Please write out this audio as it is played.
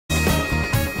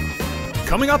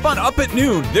Coming up on Up at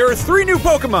Noon, there are 3 new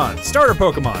Pokémon, starter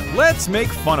Pokémon. Let's make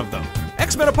fun of them.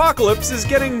 X-Men Apocalypse is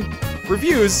getting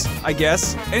reviews, I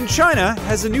guess, and China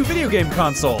has a new video game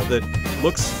console that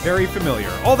looks very familiar.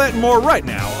 All that and more right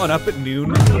now on Up at Noon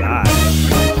Live.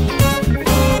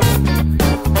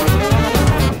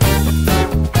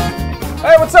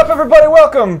 Hey, what's up, everybody?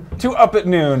 Welcome to Up at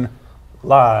Noon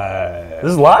Live.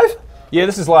 This is live? Yeah,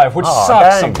 this is live, which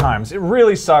sucks dang. sometimes. It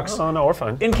really sucks. Oh, no, we're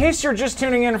fine. In case you're just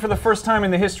tuning in for the first time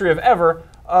in the history of ever,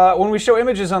 when we show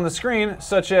images on the screen,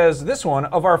 such as this one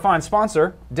of our fine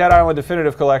sponsor, Dead Island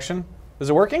Definitive Collection. Is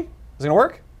it working? Is it gonna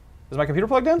work? Is my computer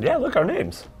plugged in? Yeah, look, our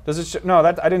names. Does it? No,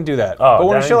 I didn't do that. Oh, but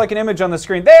when dang. we show like an image on the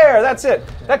screen, there, that's it.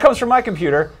 That comes from my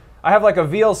computer. I have like a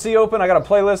VLC open. I got a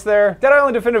playlist there. Dead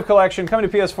Island Definitive Collection coming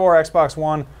to PS4, Xbox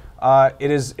One.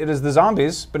 It is the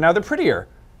zombies, but now they're prettier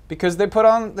because they put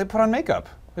on makeup.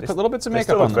 They put little bits of makeup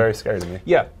still look on them. very scary to me.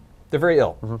 Yeah, they're very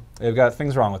ill. They've got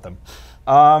things wrong with them.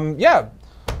 Yeah,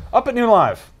 Up at Noon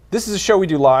Live. This is a show we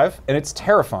do live, and it's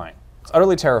terrifying. It's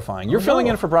utterly terrifying. You're filling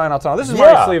in for Brian Altano. This is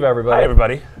Marty Sleeve, everybody. Hi,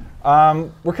 everybody.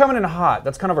 We're coming in hot.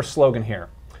 That's kind of our slogan here,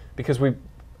 because we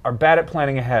are bad at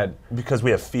planning ahead. Because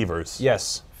we have fevers.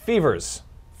 Yes, fevers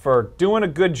for doing a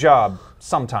good job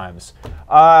sometimes.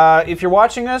 If you're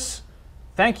watching us,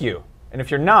 thank you. And if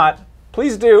you're not,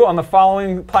 please do on the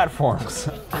following platforms: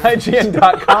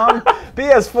 IGN.com,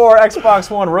 PS4,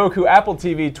 Xbox One, Roku, Apple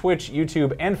TV, Twitch,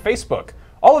 YouTube, and Facebook.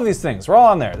 All of these things, we're all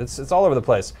on there. It's all over the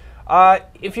place.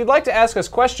 If you'd like to ask us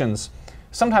questions,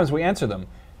 sometimes we answer them.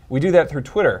 We do that through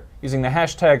Twitter using the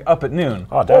hashtag #UpAtNoon.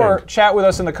 Oh, dang. Or chat with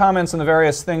us in the comments and the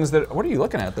various things that. What are you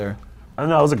looking at there? I don't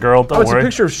know, it was a girl, don't Oh, it's worry. a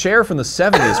picture of Cher from the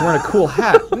 70s wearing a cool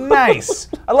hat. Nice.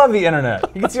 I love the internet.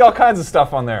 You can see all kinds of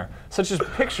stuff on there, such as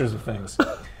pictures of things.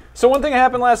 So one thing that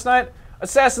happened last night,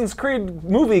 Assassin's Creed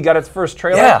movie got its first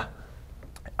trailer. Yeah.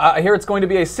 I hear it's going to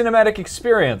be a cinematic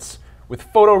experience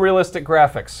with photorealistic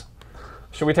graphics.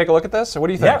 Should we take a look at this, or what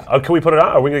do you think? Yeah. Oh, can we put it on?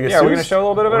 Are we going to get sued? Yeah, we're going to show a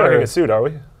little bit of it? We're not or- going to get sued, are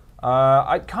we?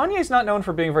 Kanye's not known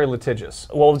for being very litigious.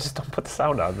 Well, just don't put the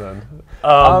sound on then.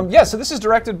 Yeah, so this is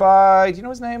directed by, do you know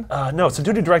his name? No, it's a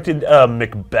dude who directed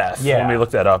Macbeth. Yeah. Let me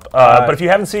look that up. But if you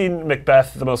haven't seen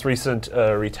Macbeth, the most recent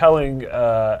retelling,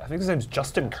 I think his name's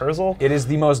Justin Kurzel. It is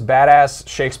the most badass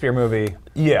Shakespeare movie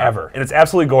ever. And it's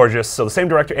absolutely gorgeous. So the same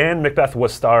director, and Macbeth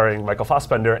was starring Michael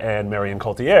Fassbender and Marion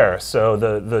Cotillard. So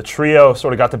the trio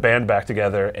sort of got the band back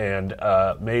together and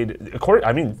made,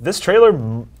 I mean, this trailer,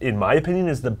 in my opinion,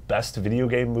 is the best video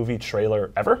game movie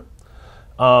trailer ever.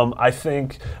 I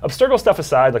think, Abstergo stuff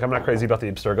aside, like I'm not crazy about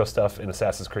the Abstergo stuff in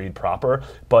Assassin's Creed proper,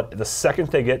 but the second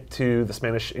they get to the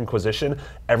Spanish Inquisition,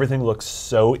 everything looks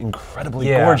so incredibly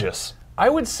gorgeous. I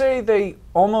would say they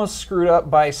almost screwed up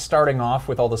by starting off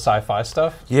with all the sci-fi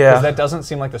stuff. Yeah. Because that doesn't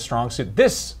seem like the strong suit.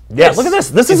 This Look at this.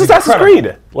 This is Assassin's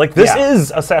Creed. Like this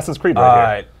is Assassin's Creed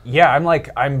right here. Yeah,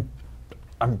 I'm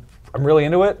really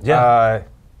into it. Yeah.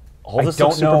 All this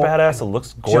looks super badass. It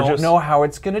looks gorgeous. Don't know how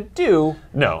it's gonna do.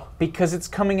 No. Because it's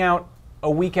coming out a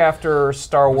week after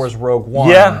Star Wars Rogue One.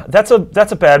 Yeah, that's a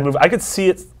bad move. I could see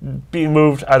it being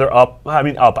moved either up. I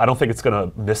mean, up. I don't think it's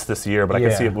gonna miss this year, but I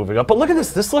can see it moving up. But look at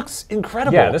this. This looks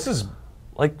incredible. Yeah, this is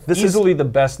like easily the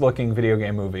best looking video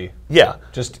game movie. Yeah.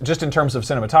 Just in terms of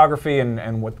cinematography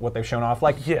and what they've shown off.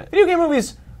 Like video game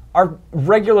movies are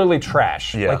regularly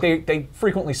trash. Yeah. Like they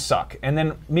frequently suck. And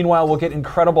then meanwhile we'll get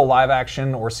incredible live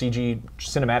action or CG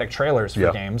cinematic trailers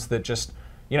for games that just,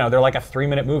 you know, they're like a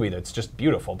 3-minute movie that's just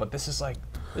beautiful. But this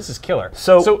is killer.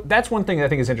 So that's one thing that I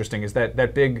think is interesting is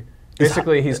that big,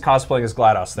 basically he's cosplaying as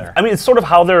GLaDOS there. I mean, it's sort of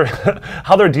how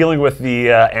they're dealing with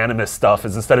the animus stuff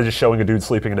is instead of just showing a dude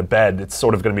sleeping in a bed, it's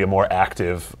sort of going to be a more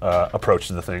active approach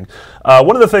to the thing.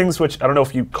 One of the things which I don't know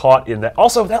if you caught in that,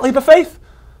 also that leap of faith.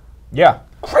 Yeah.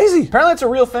 Crazy. Apparently it's a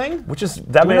real thing. Which is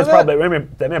that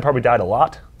man probably died a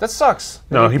lot. That sucks.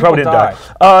 No, he probably didn't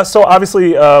die. So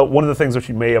obviously, one of the things which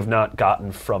you may have not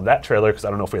gotten from that trailer, because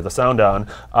I don't know if we have the sound on,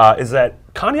 is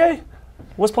that Kanye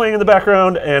was playing in the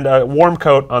background, and Warm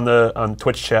Coat on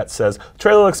Twitch chat says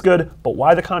trailer looks good, but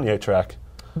why the Kanye track?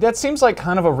 That seems like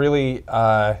kind of a really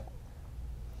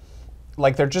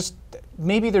like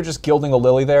maybe they're just gilding a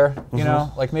lily there, you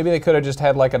know? Like maybe they could have just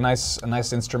had like a nice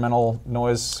instrumental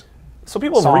noise. So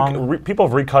people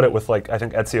have recut it with like I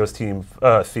think Ezio's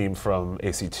theme from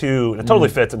AC2, and it totally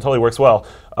fits and totally works well.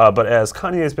 But as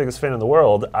Kanye's biggest fan in the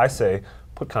world, I say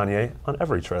put Kanye on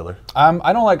every trailer.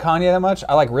 I don't like Kanye that much.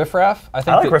 I like Riff Raff. I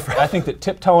think that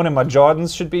Tiptoeing in My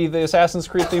Jordans should be the Assassin's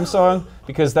Creed theme song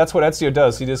because that's what Ezio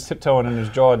does. He does tiptoeing in his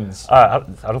Jordans.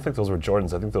 I don't think those were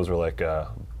Jordans. I think those were like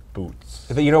boots.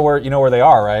 You know where they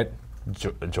are, right?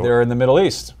 They're in the Middle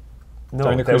East. No,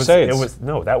 during the Crusades.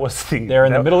 That was the. They're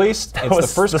in the Middle East. That It's was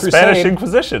the first the crusade. Spanish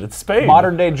Inquisition. It's Spain.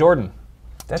 Modern day Jordan.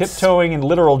 Tiptoeing in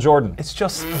literal Jordan. It's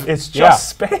just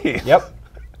Spain. Yep.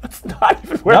 That's not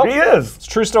even where he is. It's a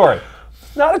true story.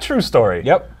 Not a true story.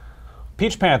 Yep.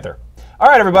 Peach Panther. All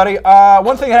right, everybody.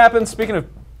 One thing that happened, speaking of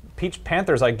Peach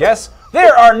Panthers, I guess,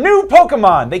 there are new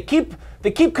Pokemon. They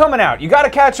keep coming out. You got to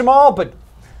catch them all, but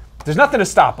there's nothing to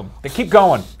stop them. They keep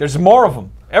going. There's more of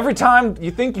them. Every time you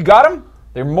think you got them,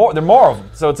 there are more of them.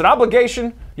 So it's an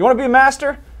obligation. You want to be a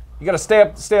master? You got to stay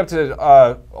up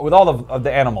to with all of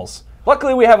the animals.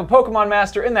 Luckily, we have a Pokemon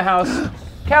master in the house,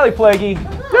 Callie Plaguey.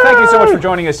 Thank you so much for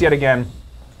joining us yet again.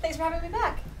 Thanks for having me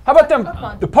back. How about them?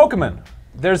 The Pokemon.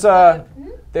 There's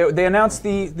they announced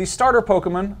the starter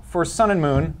Pokemon for Sun and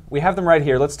Moon. We have them right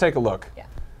here. Let's take a look. Yeah.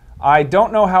 I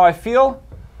don't know how I feel.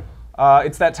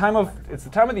 It's the time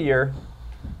of the year.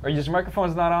 Are your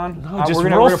microphone's not on? No, just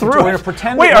roll through. We're gonna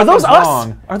pretend. Wait, that are those nothing's us?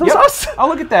 wrong. Are those us? Oh,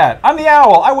 look at that. I'm the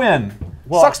owl. I win.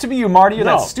 Well, sucks to be you, Marty. You're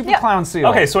no. that stupid clown seal.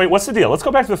 Okay, so wait, what's the deal? Let's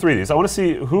go back to the 3Ds. I want to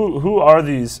see who are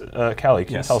these. Callie,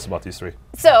 can you tell us about these three?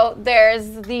 So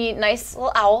there's the nice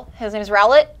little owl. His name is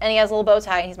Rowlet, and he has a little bow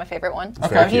tie, and he's my favorite one.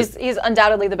 Okay. He's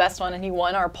undoubtedly the best one, and he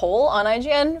won our poll on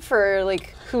IGN for like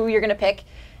who you're gonna pick.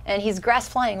 And he's grass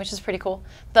flying, which is pretty cool.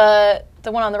 The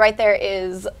one on the right there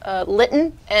is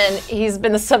Litten, and he's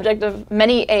been the subject of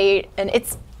many an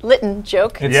 "it's Litten"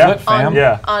 joke It's lit,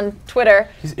 fam. on Twitter.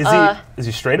 Is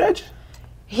he straight edge?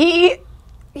 He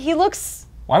looks.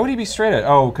 Why would he be straight at?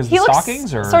 Oh, because the He looks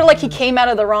stockings, or sort of like he came out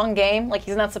of the wrong game. Like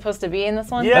he's not supposed to be in this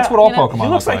one. Yeah. that's what all You know? Pokemon He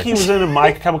looks like he was in a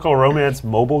My Chemical Romance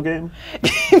mobile game.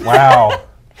 Wow.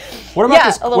 What about Yeah,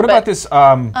 this? a little What about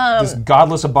bit. this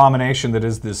godless abomination that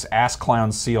is this ass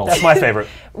clown seal? That's my favorite.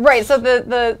 Right. So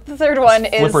the third one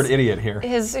is Flippered idiot here.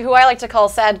 who I like to call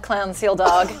Sad Clown Seal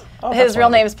Dog. His real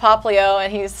name's Poplio,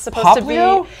 and he's supposed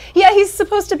Poplio? to be. Yeah, he's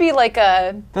supposed to be like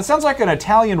a. That sounds like an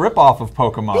Italian ripoff of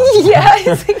Pokemon. Yeah,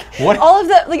 it's like What? all of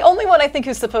the only one I think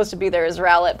who's supposed to be there is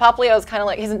Rowlet. Poplio is kind of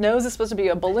like his nose is supposed to be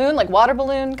a balloon, like water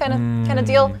balloon kind of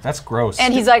deal. That's gross.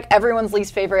 And he's like everyone's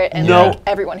least favorite, and No. like,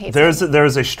 everyone hates him.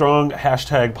 There's a strong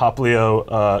hashtag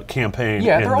Poplio campaign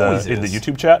Yeah, there always in the is.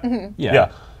 YouTube chat.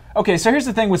 Yeah. Okay, so here's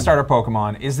the thing with starter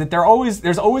Pokemon is that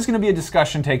there's always going to be a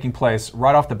discussion taking place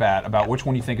right off the bat about which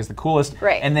one you think is the coolest.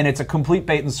 Right. And then it's a complete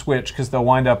bait and switch because they'll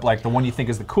wind up like the one you think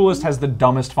is the coolest has the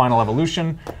dumbest final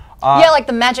evolution. Yeah, like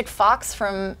the magic fox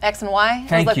from X and Y. It was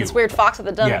Thank like you. this weird fox with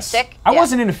a dumb Yes. stick. I Yeah.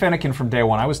 wasn't into Fennekin from day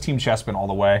one. I was Team Chespin all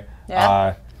the way.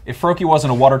 Yeah. If Froakie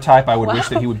wasn't a water type, I would wish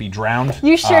that he would be drowned.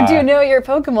 You sure do know your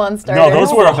Pokemon starter. No,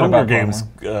 those were Something Hunger about Games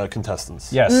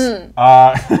contestants. Yes.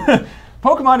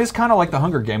 Pokemon is kind of like the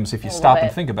Hunger Games if you stop and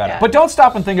bit, think about it. yeah. But don't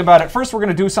stop and think about it. First, we're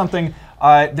going to do something.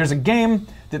 There's a game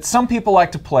that some people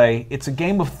like to play. It's a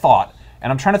game of thought.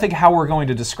 And I'm trying to think how we're going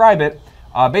to describe it.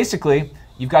 Basically,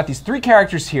 you've got these three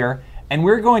characters here, and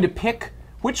we're going to pick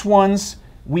which ones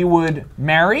we would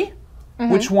marry,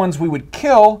 which ones we would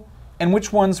kill, and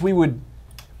which ones we would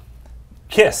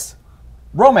Kiss.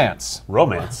 romance,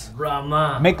 Romance.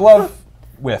 Rama. make love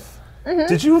with.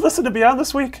 Did you listen to Beyond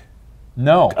this week?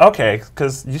 No. Okay,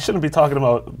 because you shouldn't be talking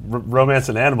about romance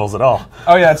and animals at all.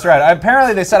 Oh yeah, that's right.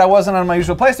 Apparently they said I wasn't on my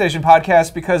usual PlayStation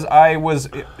podcast because I was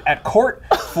at court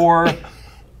for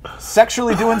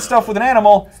sexually doing stuff with an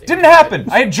animal. Didn't happen.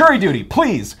 I had jury duty,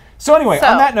 please. So anyway,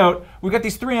 on that note, we've got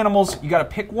these three animals. You got to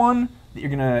pick one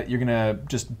that you're gonna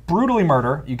just brutally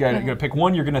murder. You got to pick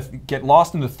one you're gonna get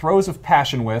lost in the throes of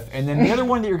passion with, and then the other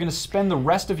one that you're gonna spend the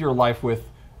rest of your life with,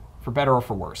 for better or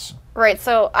for worse. Right,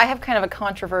 so I have kind of a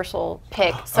controversial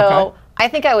pick. So Okay. I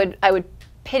think I would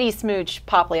pity smooch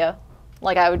Poplio.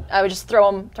 Like I would just throw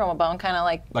him a bone, kind of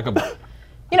like, Like a.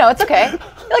 you know, it's okay.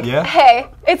 Like, Yeah. hey,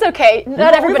 it's okay.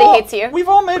 Not everybody hates you. We've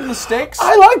all made mistakes.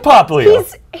 I like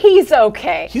Poplio. He's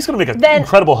okay. He's going to make an Then,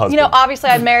 incredible husband. You know, obviously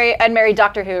I'd marry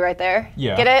Doctor Who right there.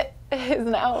 Yeah. Get it? Is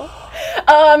an owl.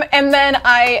 And then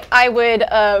I would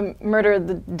murder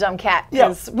the dumb cat.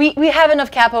 Because we have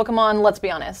enough cat Pokemon, let's be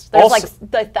honest. There's Also-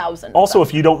 like 1,000. Also,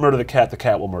 if you don't murder the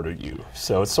cat will murder you.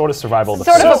 So it's sort of survival of the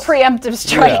sort of a fittest. preemptive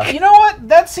strike. You know what?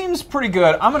 That seems pretty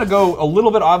good. I'm gonna go a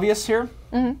little bit obvious here.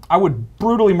 I would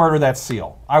brutally murder that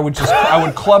seal. I would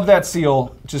club that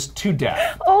seal just to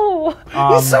death. Oh.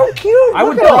 He's so cute. I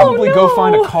would Look at him. probably go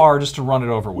find a car just to run it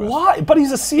over with. Why? But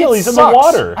he's a seal. It He's in sucks. the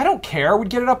water. I don't care. We'd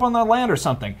get it up on the land or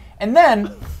something. And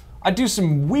then I'd do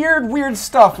some weird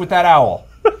stuff with that owl.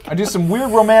 I'd do some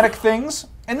weird romantic things.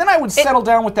 And then I would settle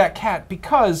down with that cat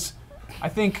because I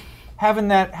think having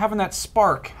that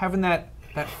spark, having that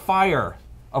fire,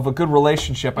 of a good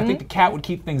relationship. I think the cat would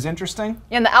keep things interesting.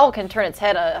 Yeah, and the owl can turn its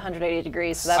head 180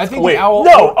 degrees, so that's I think cool. Wait, the owl.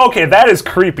 no, okay, that is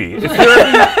creepy.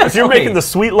 If you're making the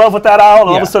sweet love with that owl, and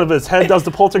all of Yeah. a sudden his head does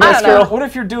the poltergeist I don't know. girl. What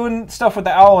if you're doing stuff with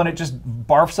the owl and it just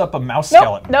barfs up a mouse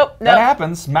skeleton? nope. That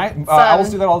happens. Owls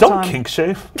do that all the Don't time. kink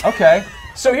shave. Okay.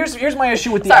 So here's my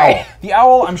issue with the Sorry. owl. The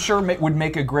owl, I'm sure, would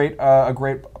make a great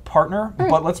partner,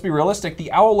 but let's be realistic.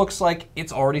 The owl looks like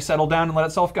it's already settled down and let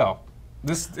itself go.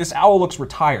 This owl looks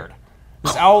retired.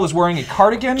 This owl is wearing a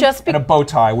cardigan and a bow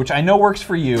tie, which I know works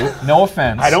for you. No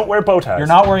offense. I don't wear bow ties. You're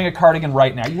not wearing a cardigan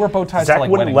right now. You wear bow ties Zach to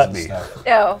like wouldn't weddings let and me. stuff.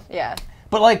 Oh, yeah.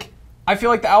 But like, I feel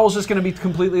like the owl's just going to be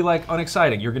completely like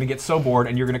unexciting. You're going to get so bored,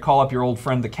 and you're going to call up your old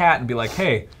friend the cat and be like,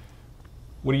 "Hey,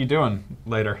 what are you doing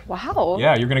later?" Wow.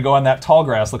 Yeah, you're going to go in that tall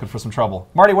grass looking for some trouble.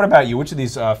 Marty, what about you? Which of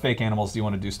these fake animals do you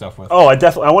want to do stuff with? Oh, I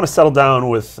want to settle down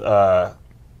with.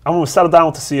 I want to settle down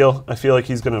with the seal. I feel like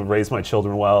he's going to raise my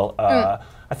children well.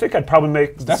 I think I'd probably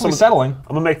make Definitely settling. I'm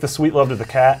gonna make the sweet love to the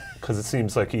cat because it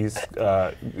seems like he's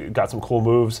got some cool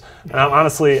moves. And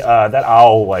honestly, that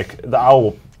owl, the owl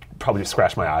will probably just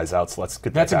scratch my eyes out. So let's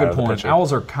get That's that a guy good out of the point. picture.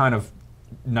 Owls are kind of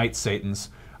night satans.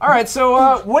 All right,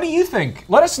 so what do you think?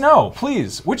 Let us know,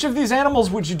 please. Which of these animals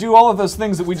would you do all of those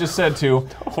things that we just said to?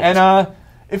 And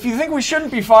if you think we shouldn't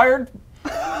be fired,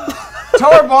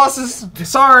 tell our bosses.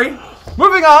 Sorry.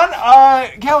 Moving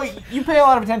on, Callie, you pay a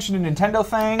lot of attention to Nintendo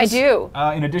things. I do.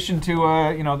 In addition to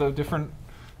the different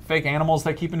fake animals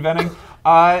they keep inventing,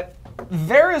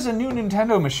 there is a new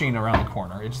Nintendo machine around the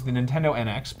corner. It's the Nintendo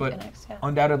NX, but NX, yeah.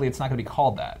 undoubtedly it's not going to be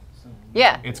called that.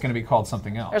 Yeah. It's going to be called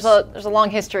something else. There's a long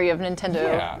history of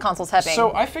Nintendo consoles having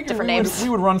So I figured different we would, names. we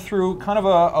would run through kind of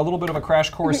a little bit of a crash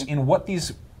course in what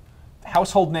these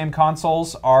household name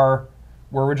consoles were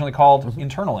originally called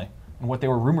internally, and what they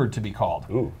were rumored to be called.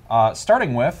 Ooh.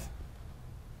 Starting with,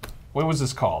 what was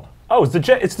this called? Oh, it's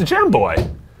the Jam Boy.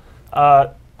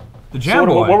 The Jam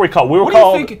Boy. What were we called? We were What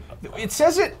called. do you think?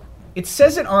 It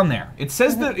says it on there. It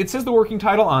says the working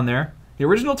title on there. The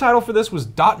original title for this was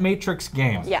Dot Matrix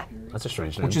Game. Yeah. That's a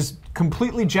strange name. Which is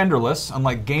completely genderless,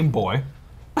 unlike Game Boy.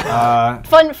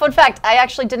 Fun fact, I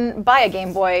actually didn't buy a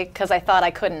Game Boy because I thought I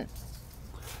couldn't.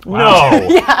 no.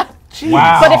 Yeah.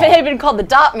 Wow. But if it had been called the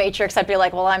Dot Matrix, I'd be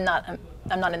like, well, I'm not in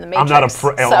the Matrix.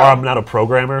 I'm not I'm not a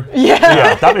programmer. Yeah.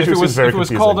 Yeah. That If Matrix it was, very if it was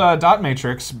confusing. called Dot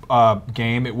Matrix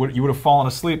Game, you would have fallen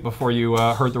asleep before you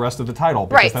heard the rest of the title.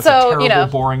 Because Right, that's a so,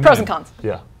 terrible, boring pros name. and cons.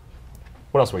 Yeah.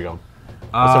 What else are we going?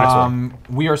 What's the next one?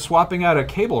 We are swapping out a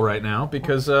cable right now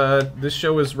because this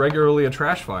show is regularly a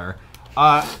trash fire.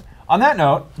 On that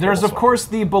note, there's of course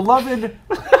the beloved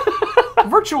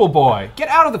Virtual Boy. Get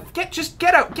out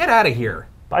of here.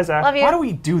 Bye, Zach. Love you. Why do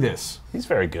we do this? He's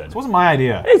very good. It wasn't my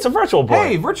idea. Hey, it's a Virtual Boy.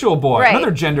 Hey, Virtual Boy, Right.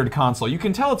 another gendered console. You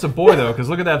can tell it's a boy though, because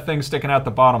look at that thing sticking out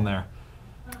the bottom there.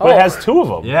 But it has two of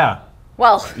them. Yeah,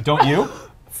 Well, don't you?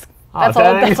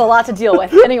 that's a lot to deal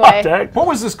with. Anyway, Dang. What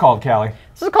was this called, Callie?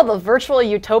 this is called the Virtual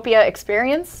Utopia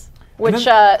Experience, which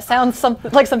sounds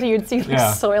like something you'd see like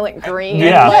Yeah. Soylent Green.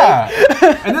 Yeah.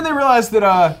 Yeah. And then they realized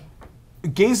that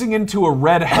gazing into a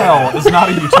red hell is not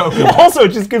a utopia. Also, it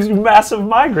just gives you massive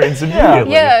migraines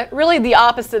immediately. Yeah, really the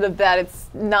opposite of that. It's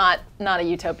not a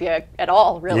utopia at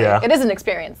all, really. Yeah. It is an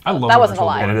experience. I love that wasn't a Virtual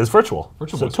lie. And it is virtual.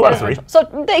 Virtual so Boy's 2 out of 3.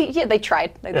 So they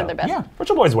tried. They did their best. Yeah.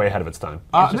 Virtual Boy's way ahead of its time.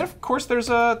 And then of course there's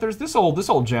this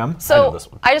old gem. I So know this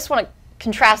one. I just want to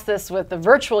contrast this with the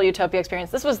virtual utopia experience.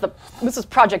 This was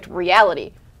Project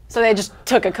Reality. So they just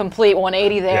took a complete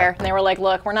 180 there, Yeah. and they were like,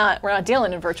 "Look, we're not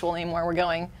dealing in virtual anymore. We're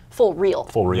going full real.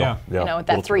 Full real. Yeah. You know, with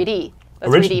that Little- 3D, the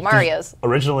 3D Marios."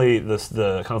 Originally,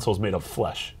 the console was made of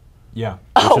flesh, Yeah.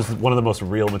 Oh. which is one of the most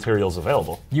real materials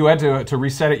available. You had to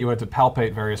reset it. You had to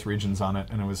palpate various regions on it,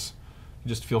 and it was you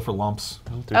just feel for lumps.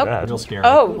 Too Oh. bad. Real scary.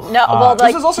 Oh no! Well, This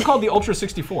like is also called the Ultra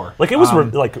 64. Like it was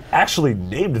actually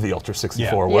named the Ultra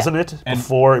 64, Yeah. wasn't it? And-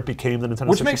 Before it became the Nintendo 64.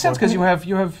 Which makes sense because you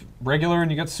have regular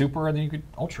and you get super and then you get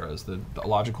ultra as the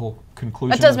logical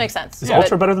conclusion. that does make sense. Is but-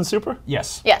 Ultra better than Super?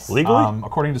 Yes. Yes. Legally?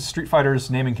 According to Street Fighter's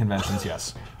naming conventions,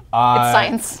 yes. It's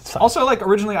science. Also, like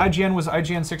originally, IGN was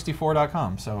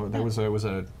IGN64.com, so there was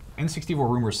a N64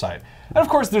 rumor site. And of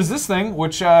course, there's this thing,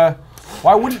 which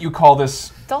why wouldn't you call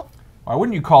this? Why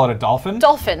wouldn't you call it a dolphin?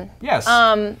 Dolphin. Yes.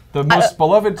 The most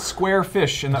beloved square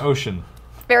fish in the ocean.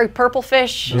 Very purple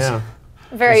fish. Yeah.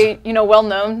 Very well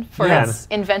known for Yeah. its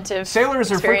inventive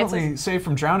Sailors are experiences. frequently saved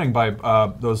from drowning by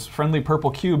those friendly purple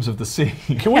cubes of the sea.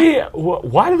 Can we?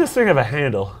 Why did this thing have a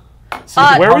handle?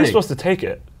 Where Where are we supposed to take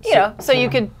it? So you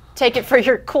could take it for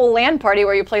your cool LAN party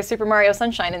where you play Super Mario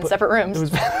Sunshine in separate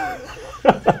rooms.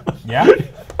 Yeah,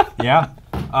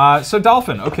 yeah. So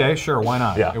dolphin, okay, sure, why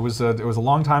not? Yeah. It was a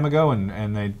long time ago,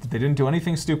 and they didn't do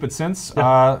anything stupid since.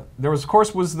 There was, of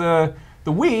course, was the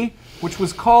the Wii, which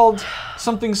was called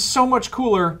something so much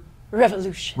cooler.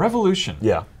 Revolution. Revolution.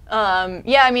 Yeah.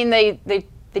 Yeah, I mean, they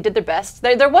did their best.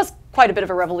 There was quite a bit of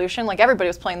a revolution. Like, everybody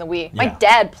was playing the Wii. My Yeah.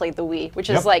 dad played the Wii, which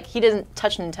is Yep. like, he didn't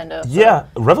touch Nintendo. So Yeah,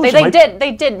 Revolution.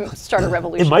 They did start a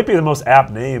revolution. It might be the most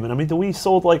apt name, and I mean the Wii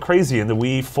sold like crazy, and the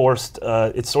Wii forced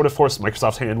it sort of forced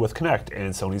Microsoft's hand with Kinect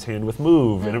and Sony's hand with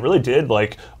Move, and it really did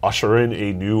like usher in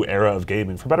a new era of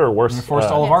gaming, for better or worse. It forced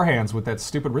all of our hands with that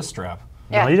stupid wrist strap.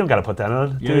 Yeah. No, you don't got to put that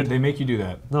on, Yeah, dude. they make you do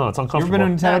that. No, it's You ever uncomfortable.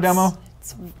 been to a Nintendo demo?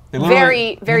 It's They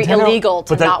literally- very Nintendo- illegal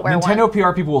to but that- not wear Nintendo one.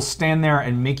 PR people will stand there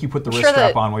and make you put the wrist sure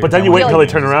strap that- on. While But you're then you done wait with until it.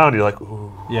 they turn around, and you're like,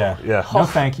 ooh, Yeah. yeah, No,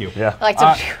 thank you. yeah. I like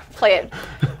to play it.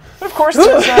 Of course,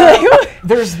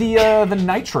 there's the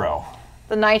Nitro.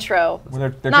 The Nitro. Where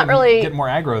they're Not getting, really. getting more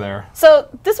aggro there. So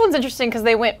this one's interesting because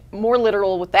they went more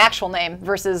literal with the actual name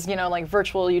versus, you know, like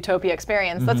virtual utopia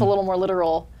experience. That's a little more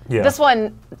literal. Yeah. This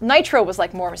one, Nitro, was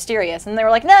like more mysterious, and they were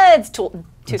like, nah, it's two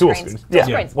Dual screens. screen. Two Yeah,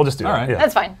 screens. we'll just do All that. right. Yeah.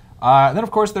 That's fine. Then,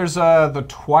 of course, there's the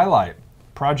Twilight.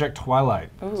 Project Twilight.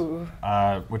 Ooh.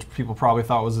 Which people probably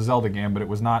thought was a Zelda game, but it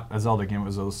was not a Zelda game. It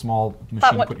was a small machine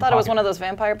Thought, you put in your thought it was pocket. one of those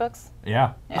vampire books.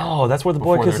 Yeah. Oh, that's where the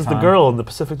boy Before their kisses the time. girl in the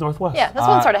Pacific Northwest. Yeah, this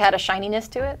one sort of had a shininess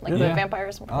to it, like Yeah. the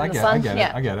vampires I like in the it. sun. I get yeah.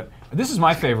 it. I get it. This is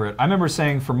my favorite. I remember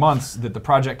saying for months that the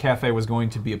Project Cafe was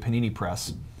going to be a panini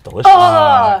press. Delicious.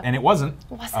 Oh! And it wasn't.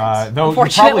 Wasn't, Though you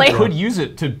unfortunately. probably could use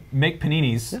it to make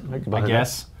paninis, I can I buy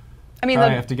guess. I mean,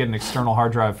 Probably have to get an external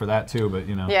hard drive for that too, but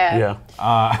you know. yeah.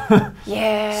 Yeah.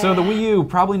 Yeah. So the Wii U,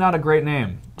 probably not a great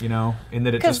name, you know, in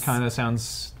that it just 'Cause- kind of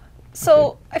sounds.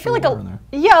 So I feel like Over in there.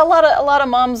 a lot of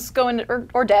moms go into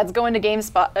or dads go into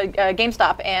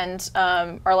GameStop and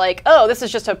are like, oh, this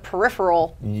is just a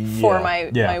peripheral for Yeah.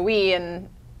 my Yeah. Wii and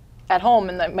at home,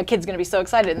 and my kid's gonna be so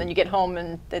excited, and then you get home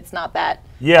and it's not that. at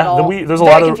Yeah, the all. Wii. There's a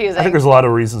Very lot of. confusing. I think there's a lot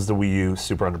of reasons the Wii U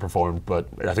super underperformed, but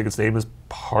I think its name is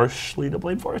partially to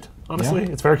blame for it. Honestly, Yeah.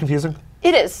 it's very confusing.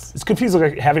 It is. It's confusing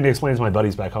like, having to explain to my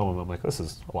buddies back home. I'm like, this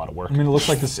is a lot of work. I mean, it looks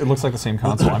like this. It looks like the same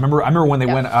console. I remember when they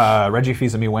Yeah. went. Reggie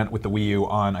Fils-Aimé went with the Wii U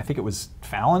on. I think it was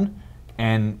Fallon,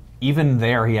 and even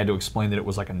there he had to explain that it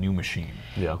was like a new machine.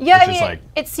 Yeah. Yeah, Which I is mean, like,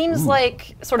 it seems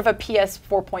like sort of a PS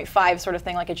 4.5 sort of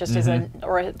thing, like it just is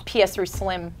or a PS3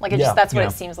 Slim, like it Yeah. just that's what Yeah.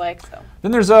 it seems like. So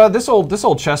Then there's this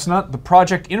old chestnut, the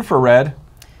Project Infrared,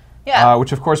 yeah,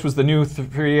 which of course was the new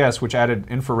 3DS, which added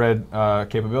infrared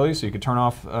capabilities, so you could turn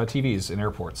off TVs in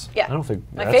airports. yeah. I don't think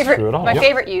my that's favorite, true at all. my Yep.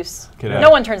 favorite use. Could No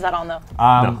one turns that on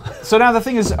though. So now the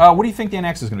thing is, what do you think the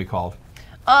NX is going to be called?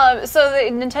 So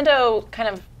the Nintendo kind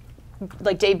of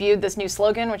like debuted this new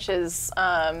slogan, which is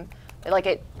like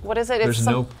it. What is it? There's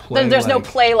no play There's no like-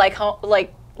 play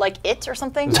like like it or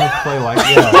something. There's no play like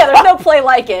yeah. Yeah, there's no play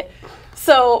like it.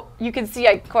 So you can see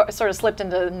I sort of slipped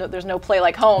into there's no play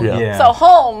like home. Yeah. Yeah. So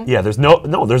home, Yeah, there's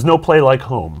no play like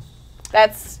home.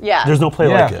 that's yeah. There's no play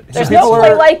Yeah. like it. There's So no people play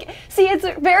are- like. See, it's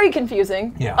very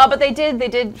confusing. Yeah. But they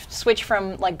did switch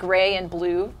from like gray and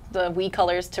blue, the Wii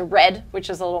colors, to red, which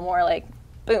is a little more like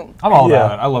boom. I'm all Yeah.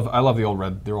 about it. I love the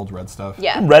old red stuff.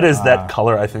 Yeah. Red is that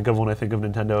color I think of when I think of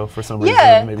Nintendo for some reason.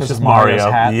 Yeah. Maybe it's 'Cause just of Mario's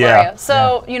Mario. hat. Yeah. Mario.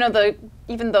 So you know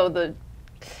even though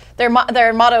their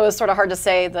motto is sort of hard to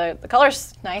say, the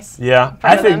color's nice. Yeah.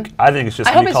 Proud of them. I think it's just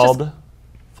I gonna be hope it's called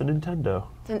the Nintendo.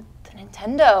 The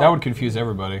Nintendo. That would confuse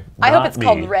everybody. I hope not it's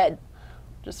called me. red.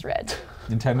 Just red.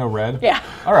 Nintendo Red. Yeah.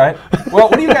 All right. Well,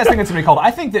 what do you guys think it's going to be called?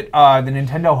 I think that the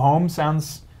Nintendo Home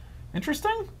sounds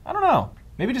interesting. I don't know.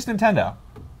 Maybe just Nintendo.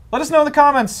 Let us know in the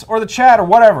comments or the chat or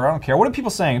whatever. I don't care. What are people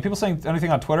saying? Are people saying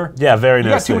anything on Twitter? Yeah, very You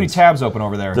nice. got too many things. tabs open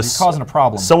over there. You're causing a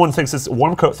problem. Someone thinks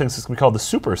Warmcoat thinks it's gonna be called the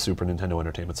Super Nintendo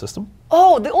Entertainment System.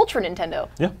 Oh, the Ultra Nintendo.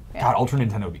 Yeah. God, Ultra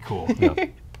Nintendo would be cool. Yeah.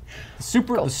 The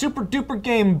super duper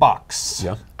game box.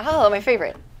 Yeah. Oh, my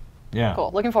favorite. Yeah.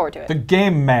 Cool. Looking forward to it. The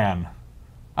Game Man.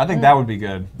 I think that would be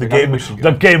good. The Like, I think game, we should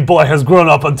go. the Game Boy has grown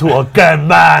up into a game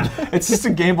man. It's just a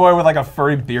Game Boy with like a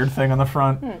furry beard thing on the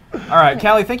front. All right,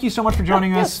 Callie, thank you so much for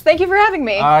joining Yes, us. thank you for having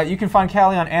me. You can find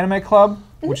Callie on Anime Club,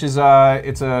 which is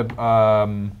it's a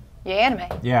yeah,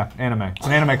 anime. yeah, anime. It's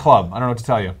an anime club. I don't know what to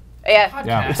tell you. Yeah.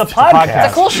 Yeah, It's a podcast.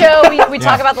 It's a cool show. We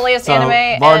talk about the latest So,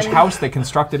 anime. large and house they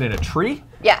constructed in a tree.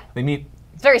 Yeah. They meet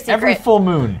It's very secret. every full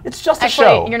moon. It's just a Actually,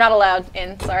 show. you're not allowed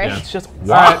in. Sorry. Yeah. It's just All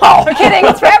right. wow. I'm kidding.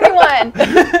 It's for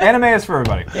everyone. Anime is for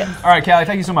everybody. All right, Callie,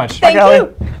 thank you so much. Thank Callie.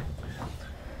 you.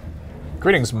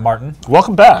 Greetings, Martin.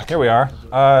 Welcome back. Here we are.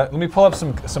 Let me pull up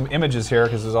some images here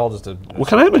because it's all just a What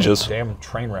kind of images? damn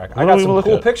train wreck. What I do got we some look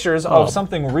cool at? pictures Oh. of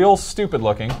something real stupid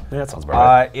looking. Yeah, that sounds about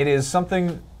right. It is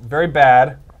something very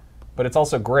bad, but it's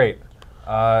also great.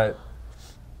 I'm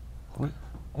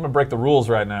gonna break the rules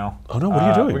right now. Oh, no, what are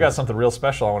you doing? We got something real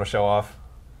special I want to show off.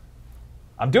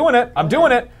 I'm doing it. I'm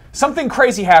doing it. Something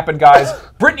crazy happened, guys.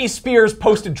 Britney Spears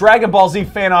posted Dragon Ball Z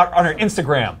fan art on her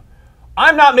Instagram.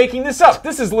 I'm not making this up.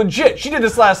 This is legit. She did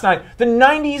this last night. The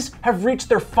 90s have reached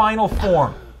their final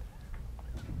form.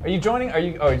 Are you joining? Oh,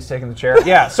 you're just taking the chair?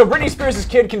 Yeah, so Britney Spears'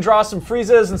 kid can draw some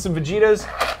Friezas and some Vegetas.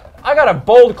 I got a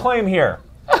bold claim here.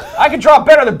 I can draw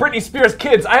better than Britney Spears'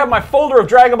 kids. I have my folder of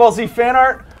Dragon Ball Z fan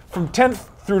art from 10th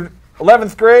through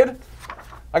 11th grade.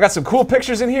 I got some cool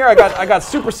pictures in here. I got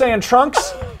Super Saiyan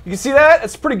Trunks. You can see that?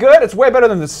 It's pretty good. It's way better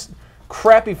than this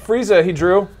crappy Frieza he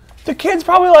drew. The kid's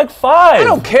probably like 5. I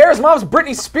don't care. His mom's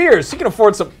Britney Spears. She can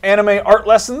afford some anime art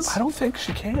lessons. I don't think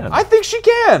she can. I think she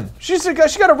can. She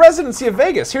got a residency at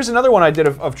Vegas. Here's another one I did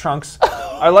of Trunks.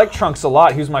 I like Trunks a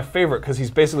lot. He was my favorite because he's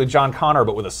basically John Connor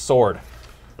but with a sword.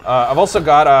 I've also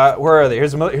got, where are they?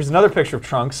 Here's another picture of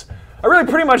Trunks. I really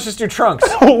pretty much just do Trunks.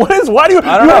 Why do you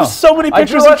have so many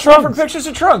pictures of Trunks? Different pictures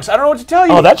of Trunks. I don't know what to tell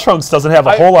you. Oh, that Trunks doesn't have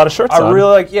a whole lot of shirts on. I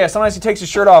really like, yeah, sometimes he takes his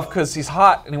shirt off because he's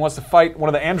hot and he wants to fight one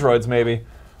of the androids maybe.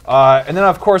 And then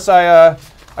of course I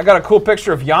got a cool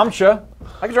picture of Yamcha.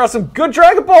 I can draw some good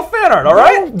Dragon Ball fan art, all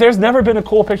right? No, there's never been a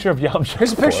cool picture of Yamcha.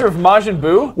 Here's a picture of Majin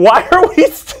Buu. Why are we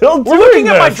still doing this? We're looking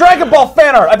at my Dragon Ball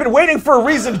fan art. I've been waiting for a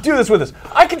reason to do this with us.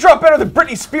 I can draw better than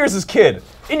Britney Spears' kid.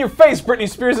 In your face, Britney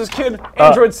Spears' kid.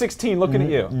 Android 16 looking at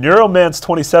you.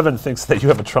 Neuromance27 thinks that you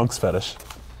have a Trunks fetish.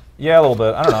 Yeah, a little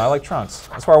bit. I don't know. I like Trunks.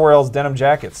 That's why I wear all those denim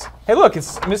jackets. Hey, look,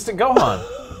 it's Mystic Gohan.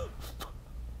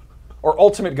 Or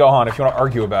Ultimate Gohan, if you want to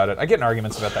argue about it. I get in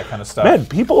arguments about that kind of stuff. Man,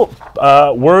 people,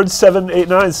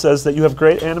 Word789 says that you have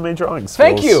great anime drawing skills.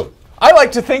 Thank you. I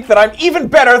like to think that I'm even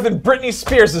better than Britney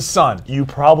Spears' son. You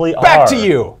probably are. Back to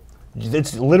you.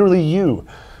 It's literally you.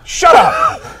 Shut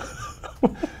up.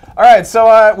 All right,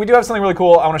 so we do have something really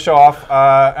cool I want to show off.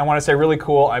 I want to say really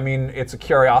cool. I mean, it's a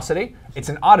curiosity. It's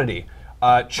an oddity.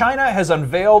 China has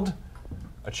unveiled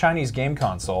a Chinese game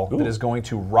console that is going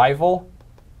to rival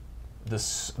the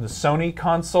Sony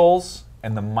consoles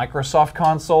and the Microsoft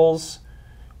consoles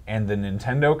and the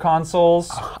Nintendo consoles.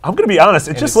 I'm going to be honest.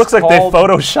 It just looks like they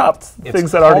photoshopped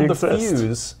things that already exist. It's called the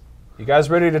Fuse. You guys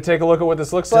ready to take a look at what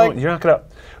this looks like? You're not going to...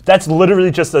 That's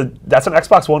literally just that's an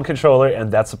Xbox One controller, and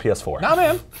that's a PS4. Nah,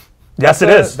 man. Yes, it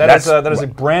is. That is a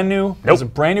brand new. That is a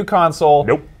brand new console.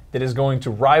 Nope. That is going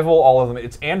to rival all of them.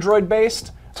 It's Android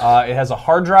based. It has a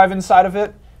hard drive inside of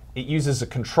it. It uses a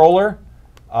controller.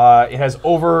 It has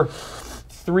over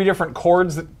 3 different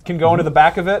cords that can go into the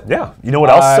back of it. Yeah. You know what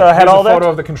else had all that? Here's a photo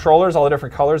of the controllers, all the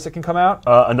different colors that can come out.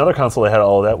 Another console that had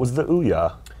all of that was the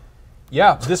Ouya.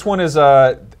 Yeah. This one is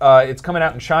it's coming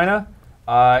out in China.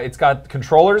 It's got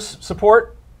controllers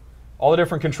support. All the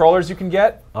different controllers you can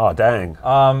get. Oh, dang.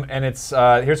 And it's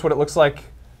here's what it looks like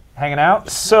hanging out.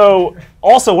 So,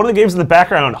 also, one of the games in the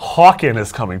background, Hawken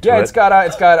is coming to it. Yeah, it's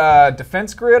got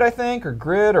Defense Grid, I think, or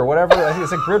Grid, or whatever. I think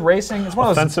it's like Grid Racing. It's one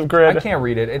of those. Offensive Grid. I can't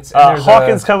read it. It's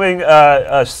Hawken's coming.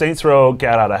 Saints Row,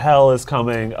 Get Out of Hell is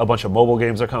coming. A bunch of mobile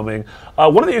games are coming.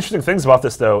 One of the interesting things about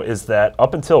this, though, is that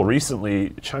up until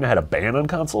recently, China had a ban on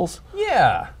consoles.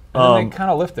 Yeah. And then they kind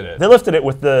of lifted it. They lifted it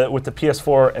with the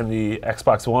PS4 and the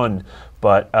Xbox One,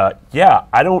 but yeah,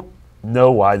 I don't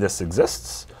know why this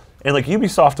exists. And like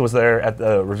Ubisoft was there at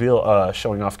the reveal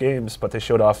showing off games, but they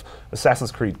showed off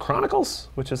Assassin's Creed Chronicles,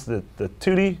 which is the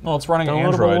 2D. Well, it's running on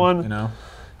Android one. You know.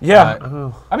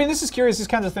 Yeah. I mean, this is curious. These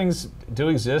kinds of things do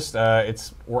exist.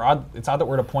 It's odd that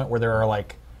we're at a point where there are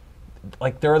like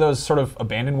there are those sort of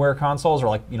abandonware consoles or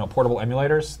like portable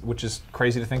emulators, which is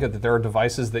crazy to think that there are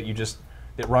devices that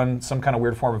that run some kind of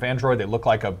weird form of Android. They look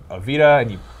like a Vita, and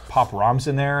you pop ROMs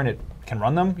in there, and it can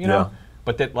run them. You know, Yeah.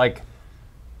 But that like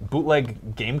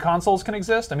bootleg game consoles can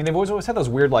exist. I mean, they've always had those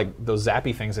weird those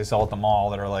zappy things they sell at the mall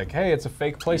that are like, hey, it's a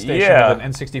fake PlayStation with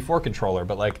an N64 controller.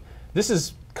 But like this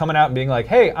is coming out and being like,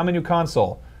 hey, I'm a new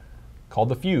console called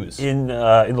the Fuse. In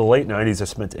the late 90s, I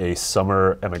spent a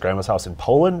summer at my grandma's house in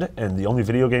Poland, and the only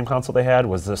video game console they had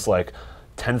was this like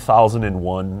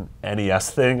 10,001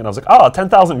 NES thing, and I was like, oh,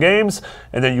 10,000 games,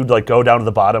 and then you'd like go down to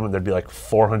the bottom, and there'd be like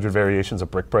 400 variations of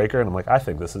Brick Breaker, and I'm like, I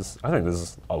think this is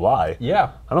a lie.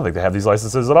 Yeah, I don't think they have these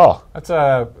licenses at all. That's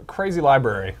a crazy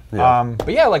library. Yeah.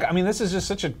 But yeah, I mean, this is just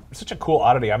such a cool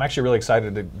oddity. I'm actually really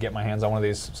excited to get my hands on one of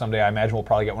these someday. I imagine we'll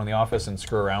probably get one in the office and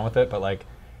screw around with it. But like,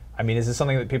 I mean, is this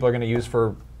something that people are going to use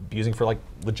for like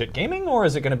legit gaming, or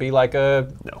is it going to be like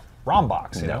a ROM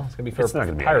box? You know, it's going to be for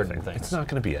pirating things. It's not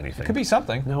going to be anything. It could be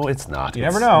something. No, it's not. You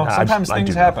never know. Sometimes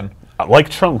things happen. Like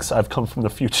Trunks, I've come from the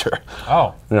future.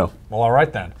 Oh. Yeah. Well, all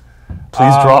right then.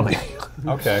 Please draw me.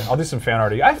 Okay, I'll do some fan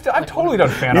art. I've totally done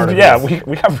fan art. Yeah,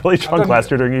 we got really drunk last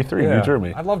year during E3. Yeah, you drew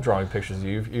me. I love drawing pictures of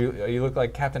you. You look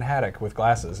like Captain Haddock with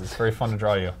glasses. It's very fun to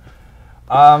draw you.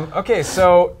 Okay,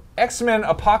 so X-Men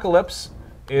Apocalypse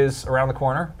is around the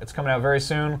corner. It's coming out very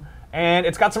soon. And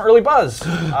it's got some early buzz.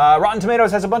 Rotten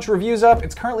Tomatoes has a bunch of reviews up.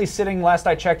 It's currently sitting, last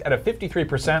I checked, at a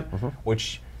 53%,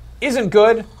 which isn't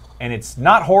good, and it's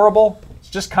not horrible. It's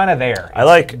just kind of there. I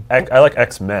like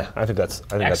X-Meh. I think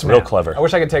that's real clever. I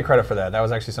wish I could take credit for that. That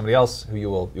was actually somebody else who you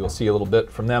will see a little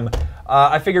bit from them.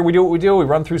 I figure we do what we do. We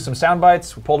run through some sound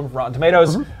bites. We pulled them from Rotten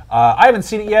Tomatoes. I haven't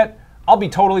seen it yet. I'll be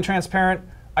totally transparent.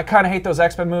 I kind of hate those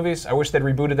X-Men movies. I wish they'd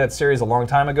rebooted that series a long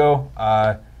time ago.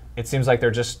 It seems like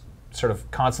they're just sort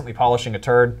of constantly polishing a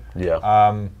turd.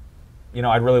 Yeah. You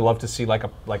know, I'd really love to see like a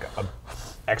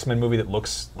X-Men movie that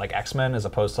looks like X-Men as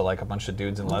opposed to like a bunch of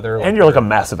dudes in leather. And you're like a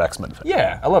massive X-Men fan.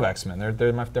 Yeah, I love X-Men.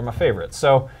 They're my favorites.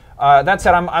 So that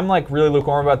said, I'm like really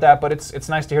lukewarm about that. But it's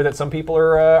nice to hear that some people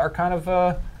are kind of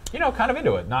kind of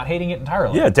into it, not hating it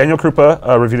entirely. Yeah, Daniel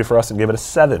Krupa reviewed it for us and gave it a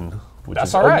 7. Which That's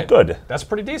is all right. Good. That's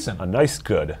pretty decent. A nice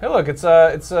good. Hey, look, it's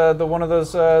the one of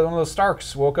those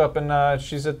Starks woke up and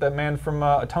she's at that man from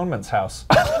Atonement's house.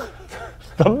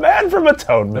 The man from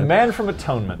Atonement. The man from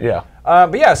Atonement. Yeah.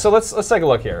 But yeah, so let's take a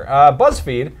look here.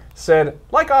 BuzzFeed said,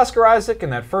 like Oscar Isaac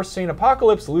in that first scene,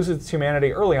 Apocalypse loses its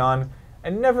humanity early on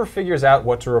and never figures out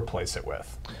what to replace it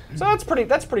with. So that's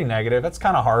pretty negative. That's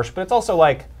kind of harsh, but it's also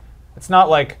like, it's not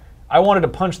like I wanted to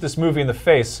punch this movie in the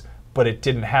face, but it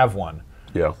didn't have one.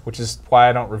 Yeah. Which is why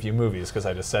I don't review movies, because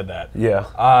I just said that.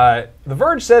 Yeah. The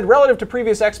Verge said, relative to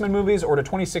previous X-Men movies or to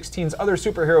 2016's other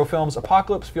superhero films,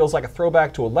 Apocalypse feels like a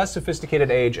throwback to a less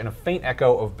sophisticated age and a faint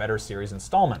echo of better series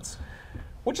installments.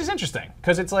 Which is interesting,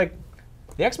 because it's like,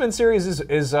 the X-Men series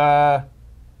is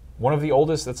one of the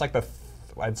oldest, that's like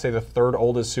I'd say the third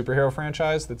oldest superhero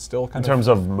franchise that's still kind of... In terms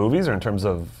of movies or in terms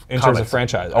of In comics? terms of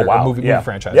franchise. Oh, wow. Movie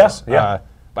franchises. Yes, yeah.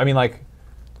 I mean, like,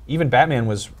 even Batman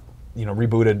was,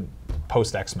 rebooted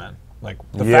post X-Men. Like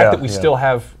the fact that we still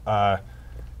have, that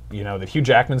Hugh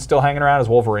Jackman's still hanging around as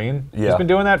Wolverine. Yeah. He's been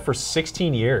doing that for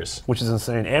 16 years. Which is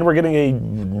insane. And we're getting a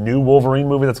new Wolverine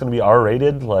movie that's going to be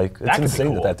R-rated. Like, it's could insane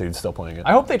be cool. that dude's still playing it.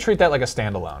 I hope they treat that like a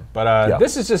standalone. But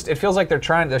this is just, it feels like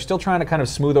they're still trying to kind of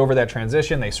smooth over that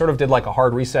transition. They sort of did like a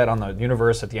hard reset on the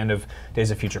universe at the end of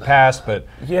Days of Future Past, but...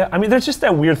 Yeah, I mean, there's just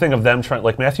that weird thing of them trying,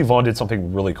 like Matthew Vaughn did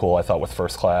something really cool, I thought, with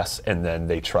First Class, and then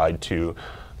they tried to,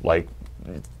 like,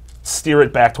 steer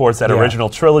it back towards that original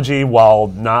trilogy while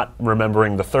not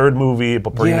remembering the third movie,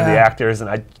 but bringing in the actors,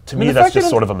 and to me that's just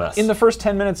sort of a mess. In the first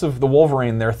 10 minutes of the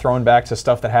Wolverine, they're throwing back to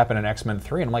stuff that happened in X-Men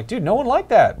 3, and I'm like, dude, no one liked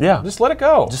that. Yeah. Just let it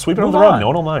go. Just sweep it under the rug, no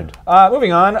one will mind.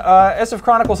 Moving on, SF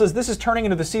Chronicle says, this is turning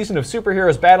into the season of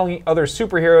superheroes battling other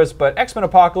superheroes, but X-Men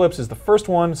Apocalypse is the first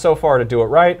one so far to do it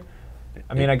right.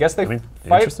 I mean, I guess they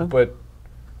fight, but,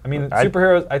 I mean,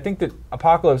 superheroes, I think that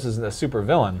Apocalypse is a super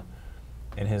villain.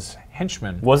 And his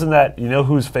henchman. Wasn't that,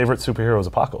 whose favorite superhero is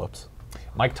Apocalypse?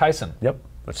 Mike Tyson. Yep,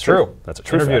 that's true. That's a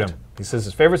true Interviewed fact. him. He says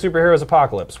his favorite superhero is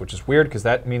Apocalypse, which is weird because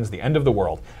that means the end of the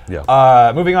world.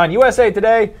 Yeah. Moving on, USA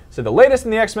Today said the latest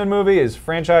in the X-Men movie is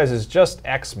franchise is just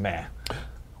X-Men.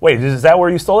 Wait, is that where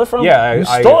you stole it from? Yeah, you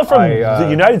stole it from the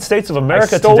United States of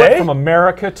America I stole today? it from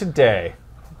America Today.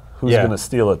 Who's going to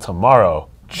steal it tomorrow?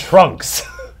 Trunks.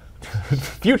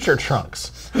 Future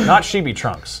Trunks, not Chibi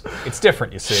Trunks. It's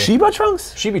different, you see. Shiba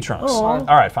Trunks? Chibi Trunks. All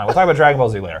right, fine. We'll talk about Dragon Ball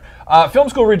Z later. Film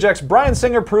School Rejects. Bryan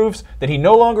Singer proves that he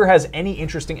no longer has any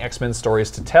interesting X-Men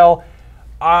stories to tell.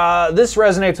 This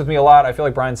resonates with me a lot. I feel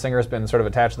like Bryan Singer has been sort of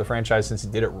attached to the franchise since he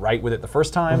did it right with it the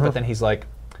first time, but then he's like,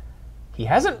 he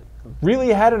hasn't really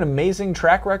had an amazing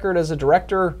track record as a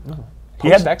director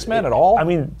post X-Men at all. I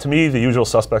mean, to me, The Usual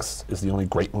Suspects is the only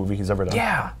great movie he's ever done.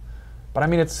 Yeah. But I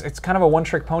mean, it's kind of a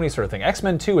one-trick pony sort of thing.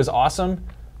 X-Men 2 is awesome,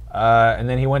 and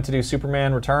then he went to do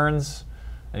Superman Returns,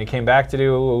 and he came back to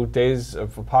do Days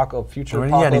of Future Apocalypse.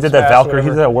 Yeah, and he did that Valkyrie, he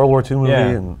did that World War II movie,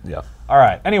 and yeah. All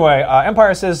right. Anyway,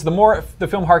 Empire says the more the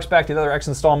film harks back to the other X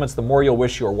installments, the more you'll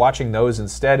wish you were watching those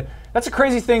instead. That's a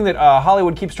crazy thing that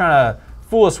Hollywood keeps trying to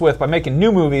fool us with by making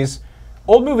new movies.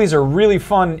 Old movies are really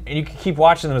fun, and you can keep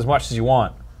watching them as much as you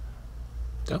want.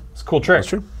 Yeah, it's a cool trick. That's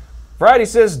true. Variety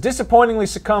says, disappointingly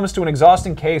succumbs to an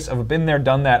exhausting case of a been there,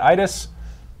 done that itis.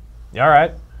 Yeah, all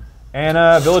right.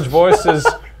 And Village Voice says,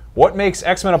 what makes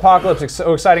X-Men Apocalypse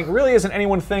so exciting? It really isn't any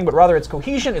one thing, but rather its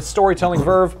cohesion, its storytelling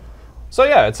verve. So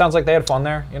yeah, it sounds like they had fun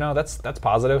there. That's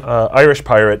positive. Irish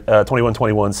Pirate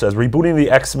 2121 says, rebooting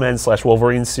the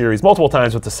X-Men/Wolverine series multiple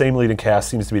times with the same leading cast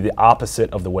seems to be the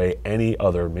opposite of the way any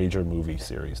other major movie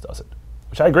series does it.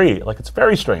 Which I agree, like, it's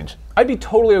very strange. I'd be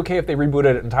totally okay if they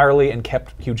rebooted it entirely and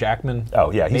kept Hugh Jackman. Oh,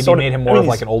 yeah. Maybe made him more of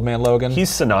like an old man Logan. He's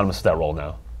synonymous with that role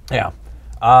now. Yeah.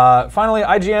 Finally,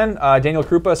 IGN, Daniel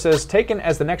Krupa says, taken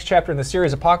as the next chapter in the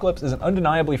series, Apocalypse is an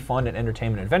undeniably fun and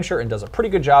entertainment adventure and does a pretty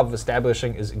good job of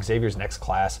establishing Xavier's next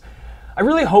class. I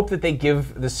really hope that they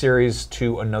give the series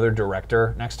to another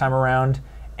director next time around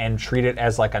and treat it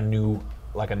as like a new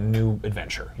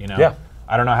adventure. You know? Yeah.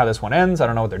 I don't know how this one ends. I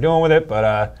don't know what they're doing with it,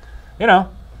 but you know,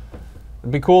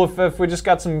 it'd be cool if we just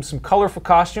got some colorful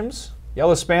costumes,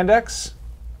 yellow spandex.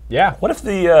 Yeah. What if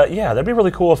the that'd be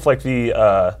really cool if like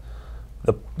the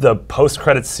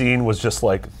post-credit scene was just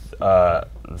like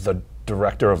the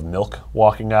director of Milk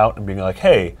walking out and being like,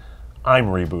 "Hey, I'm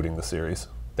rebooting the series."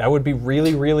 That would be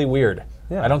really, really weird.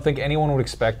 Yeah. I don't think anyone would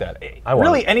expect that. I won't.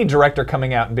 Really, any director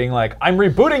coming out and being like, "I'm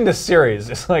rebooting this series,"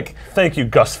 it's like, Thank you,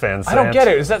 Gus Van Sant. I don't get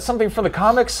it. Is that something from the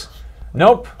comics?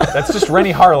 Nope. That's just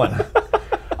Rennie Harlan.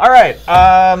 All right.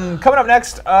 Coming up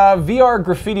next, VR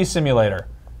graffiti simulator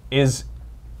is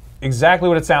exactly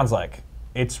what it sounds like.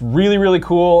 It's really, really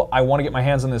cool. I want to get my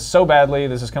hands on this so badly.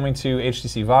 This is coming to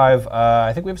HTC Vive.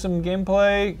 I think we have some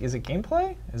gameplay. Is it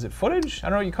gameplay? Is it footage? I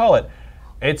don't know what you call it.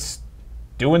 It's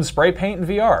doing spray paint in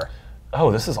VR.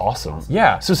 Oh, this is awesome.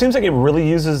 Yeah. So it seems like it really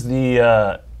uses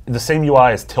the same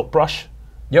UI as Tilt Brush.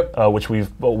 Yep. Which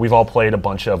we've all played a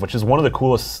bunch of, which is one of the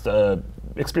coolest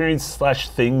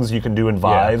experience/things you can do in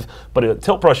Vive. Yeah. But at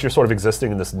Tilt Brush, you're sort of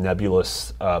existing in this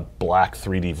nebulous black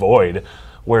 3D void,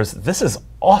 whereas this is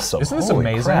awesome. Isn't this Holy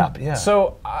amazing? crap, yeah.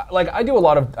 So, like, I do a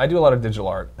lot of digital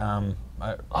art. I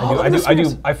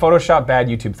Photoshop bad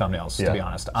YouTube thumbnails, to Yeah. be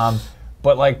honest.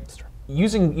 But like,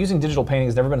 using digital painting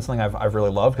has never been something I've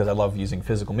really loved because I love using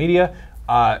physical media.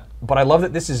 But I love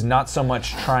that this is not so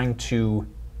much trying to,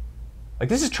 like,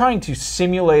 this is trying to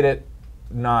simulate it,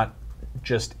 not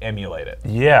just emulate it.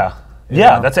 Yeah. You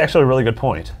Yeah, know? that's actually a really good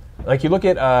point. Like, you look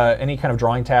at any kind of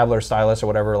drawing tablet or stylus or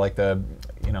whatever, like a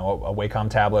Wacom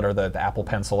tablet or the Apple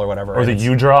Pencil or whatever. Or the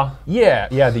U-Draw. Yeah,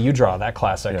 the U-Draw, that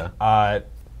classic. Yeah.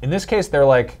 In this case, they're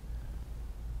like,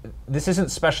 this isn't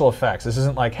special effects. This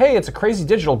isn't like, hey, it's a crazy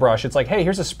digital brush. It's like, hey,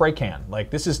 here's a spray can.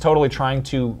 Like, this is totally trying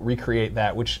to recreate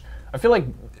that, which I feel like,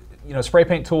 spray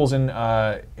paint tools in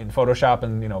Photoshop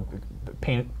and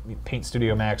Paint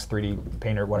Studio Max, 3D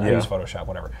Painter, whatever. I use Photoshop,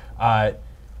 whatever.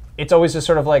 It's always just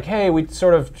sort of like, hey, we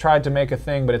sort of tried to make a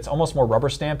thing, but it's almost more rubber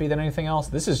stampy than anything else.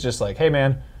 This is just like, hey,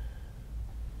 man,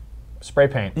 spray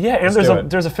paint. Yeah, and Let's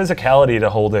there's a physicality to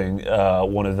holding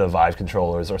one of the Vive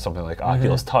controllers or something like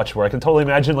Oculus Touch, where I can totally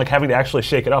imagine like having to actually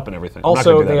shake it up and everything. I'm not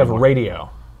gonna Also, do that they have anymore. radio,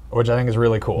 which I think is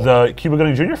really cool. The Cuba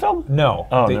Gooding Jr. film? No.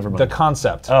 Oh, never mind. The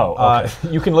concept. Oh, okay.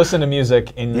 You can listen to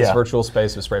music in this Yeah. virtual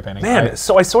space of spray painting. Man,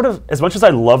 so I sort of, as much as I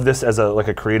love this as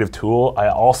a creative tool, I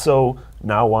also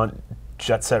now want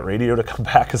Jet Set Radio to come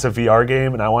back as a VR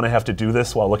game, and I want to have to do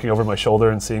this while looking over my shoulder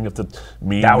and seeing if the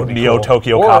Neo cool.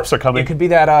 Tokyo Or cops are coming. It could be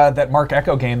that Mark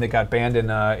Echo game that got banned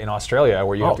in Australia,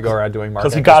 where you have to go around doing Mark Echo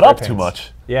because he got spray up too paints.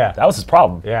 much. Yeah. That was his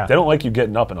problem. Yeah. They don't like you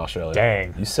getting up in Australia.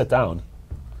 Dang. You sit down.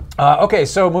 Okay,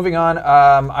 so moving on.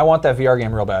 I want that VR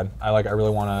game real bad. I really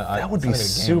want to. That would be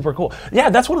super cool. Yeah,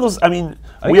 that's one of those. I mean,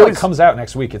 I think it comes out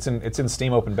next week. It's in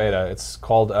Steam Open Beta. It's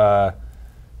called.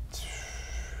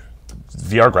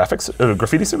 VR graphics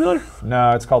graffiti simulator.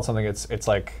 No, it's called something. It's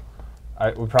like.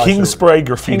 We probably King should- Spray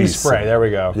graffiti. King Spray. There we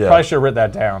go. Yeah. Probably should have written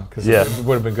that down because Yeah. it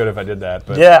would have been good if I did that.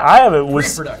 But Yeah, I have it.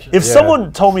 Pre-production. If Yeah.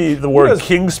 someone told me the word does-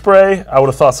 King Spray, I would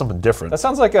have thought something different. that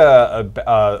sounds like a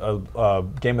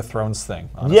Game of Thrones thing.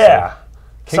 Honestly. Yeah.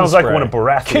 King Sounds Spray. like when a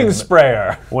Baratheon. King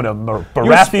Sprayer. When a You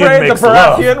Baratheon sprayed the makes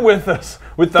love. Baratheon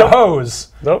with the hose.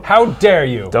 Nope. How dare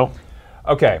you? Don't.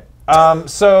 Okay.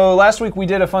 So last week we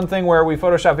did a fun thing where we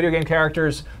photoshopped video game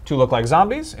characters to look like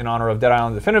zombies in honor of Dead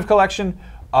Island Definitive Collection.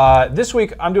 This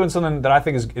week I'm doing something that I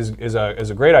think is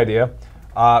a great idea,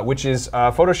 which is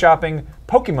photoshopping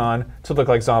Pokémon to look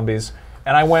like zombies.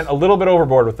 And I went a little bit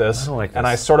overboard with this, I don't like and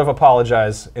this. I sort of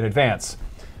apologize in advance.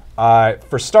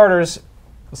 For starters,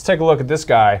 let's take a look at this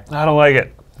guy. I don't like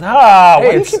it. Why do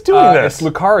you It's, keep doing It's this?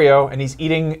 Lucario, and he's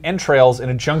eating entrails in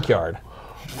a junkyard.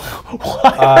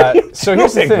 So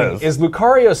here's the doing thing: this? is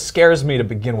Lucario scares me to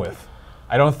begin with.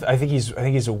 I think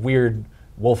he's a weird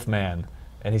wolf man,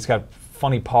 and he's got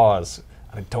funny paws.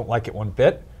 I don't like it one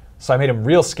bit. So I made him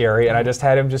real scary, and I just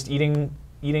had him just eating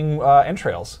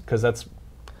entrails because that's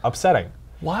upsetting.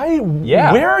 Why?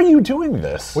 Yeah. Where are you doing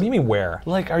this? What do you mean where?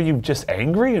 Like, are you just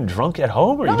angry and drunk at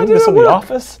home? Or are No, you I doing did this it in at the work.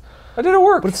 office? I did it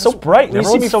work. But it's so bright and When you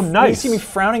everything's see me- so when nice. you see me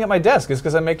frowning at my desk, it's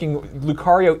because I'm making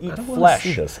Lucario eat don't wanna flesh.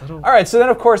 see this. I don't- All right, so then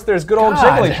of course there's good old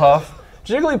God. Jigglypuff.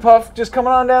 Jigglypuff just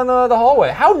coming on down the hallway.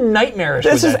 How nightmarish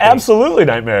This would is that be? absolutely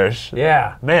nightmarish.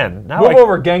 Yeah. Man, now Move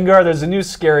over, Gengar. There's a new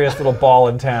scariest little ball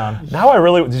in town. now I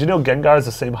really. Did you know Gengar is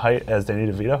the same height as Danny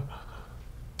DeVito?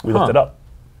 We looked it up.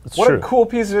 It's What true. a cool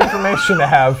piece of information to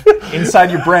have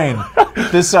inside your brain.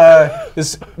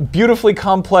 This beautifully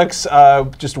complex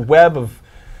just web of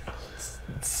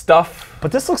stuff.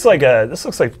 But this looks like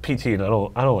PT, and I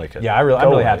don't like it. Yeah, I'm really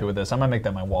away. happy with this. I'm gonna make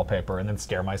that my wallpaper and then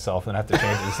scare myself and have to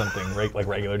change it to something like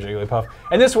regular Jigglypuff.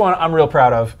 And this one I'm real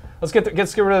proud of. Let's get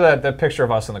rid of that picture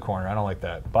of us in the corner. I don't like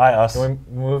that. Bye us. Can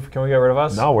we move? Can we get rid of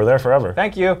us? No, we're there forever.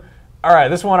 Thank you. All right,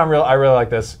 this one I really like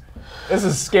this. This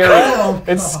is scary.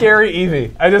 It's scary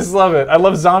Eevee. I just love it. I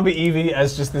love zombie Eevee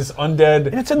as just this undead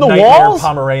And it's in the nightmare walls?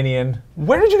 Pomeranian.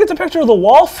 Where did you get the picture of the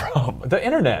wall from? The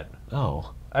internet.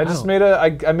 Oh. I just made I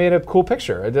made a cool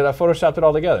picture. I photoshopped it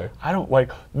all together. I don't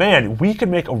like. Man, we could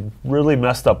make a really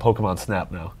messed up Pokemon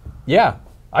Snap now. Yeah,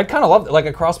 I kind of love it. Like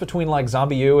a cross between like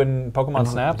Zombie U and Pokemon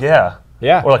Snap. Yeah.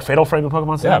 Yeah. Or like Fatal Frame and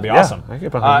Pokemon Snap. Yeah, that'd be awesome. I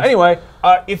get behind this. Anyway,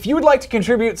 if you would like to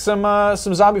contribute some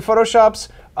zombie photoshops,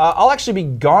 I'll actually be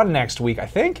gone next week. I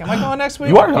think. Am I gone next week?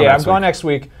 You are gone Yeah, next I'm gone week. next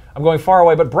week. I'm going far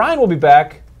away, but Brian will be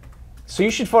back. So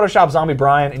you should Photoshop Zombie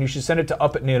Brian, and you should send it to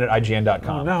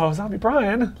upatnoon@ign.com. Oh no, Zombie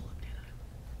Brian.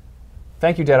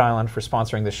 Thank you, Dead Island, for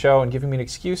sponsoring the show and giving me an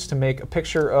excuse to make a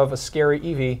picture of a scary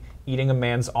Eevee eating a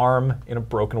man's arm in a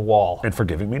broken wall. And for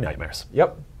giving me nightmares.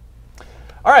 Yep.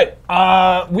 All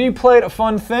right, we played a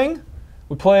fun thing.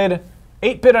 We played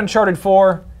 8-Bit Uncharted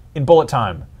 4 in bullet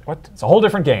time. What? It's a whole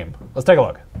different game. Let's take a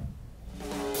look.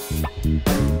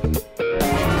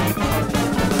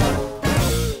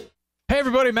 Hey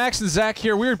everybody, Max and Zach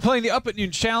here. We were playing the Up at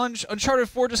Noon Challenge. Uncharted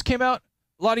 4 just came out.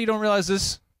 A lot of you don't realize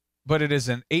this, but it is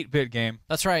an 8-bit game.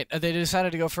 That's right. They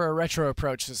decided to go for a retro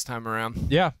approach this time around.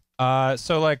 Yeah.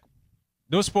 So like,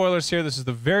 no spoilers here. This is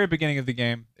the very beginning of the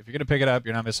game. If you're gonna pick it up,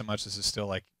 you're not missing much. This is still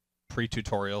like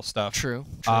pre-tutorial stuff. True.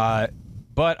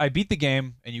 But I beat the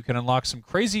game, and you can unlock some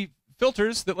crazy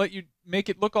filters that let you make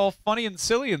it look all funny and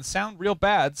silly and sound real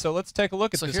bad. So let's take a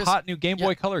look at So this here's- hot new Game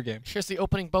Boy Color game. Here's the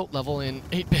opening boat level in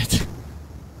 8-bit.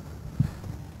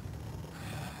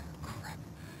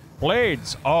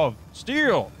 Blades of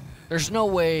Steel. There's no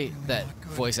way that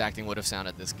voice acting would have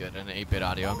sounded this good in 8-bit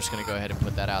audio. I'm just going to go ahead and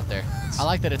put that out there. I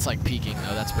like that it's like peaking,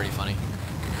 though. That's pretty funny.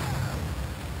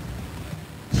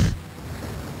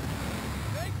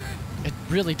 It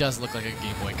really does look like a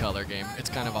Game Boy Color game. It's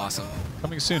kind of awesome.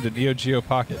 Coming soon to Neo Geo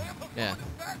Pocket. Yeah.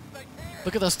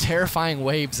 Look at those terrifying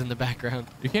waves in the background.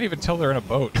 You can't even tell they're in a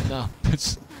boat. No.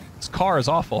 This car is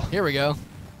awful. Here we go.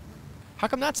 How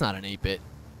come that's not an 8-bit?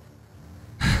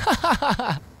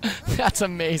 That's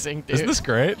amazing, dude. Isn't this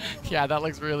great? Yeah, that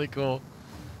looks really cool.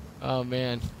 Oh,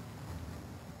 man.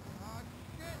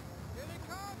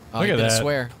 Oh, Look you're at gonna that.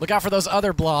 swear. Look out for those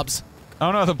other blobs.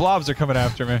 Oh no, the blobs are coming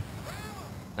after me.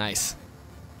 Nice.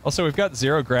 Also, we've got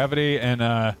zero gravity and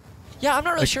Yeah, I'm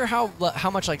not really Like- sure how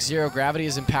much like zero gravity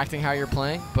is impacting how you're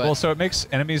playing, but well, so it makes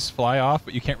enemies fly off,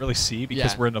 but you can't really see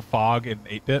because Yeah. we're in the fog in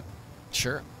 8-bit.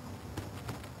 sure.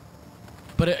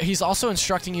 But he's also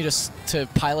instructing you to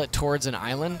pilot towards an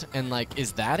island, and like,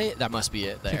 is that it? That must be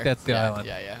it there. think that's the Yeah, island.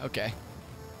 Yeah, okay.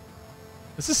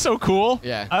 This is so cool.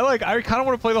 Yeah. I kind of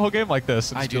want to play the whole game like this.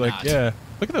 And I just do be like, not. yeah,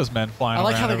 look at those men flying I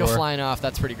like how around they go everywhere. flying off.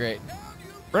 That's pretty great.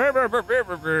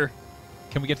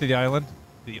 Can we get to the island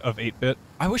of 8-bit?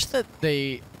 I wish that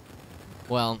they.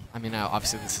 Well, I mean, now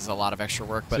obviously this is a lot of extra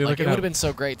work, but See, like look it at would how- have been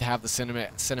so great to have the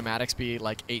cinematics be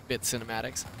like 8-bit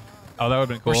cinematics, Oh, that would have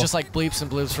been cool. where it's just like bleeps and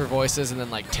bloops for voices, and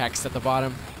then like text at the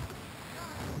bottom.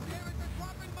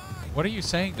 What are you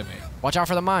saying to me? Watch out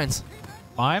for the mines.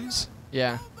 Limes?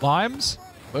 Yeah. Limes?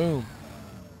 Boom.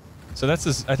 So that's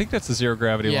this. I think that's the zero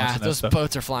gravity ones Yeah, and that those stuff.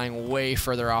 boats are flying way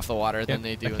further off the water than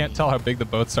they do. I in can't the- tell how big the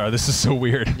boats are. This is so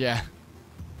weird. Yeah.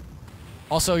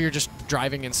 Also, you're just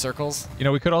driving in circles. You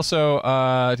know, we could also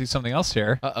do something else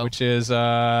here, Uh-oh. which is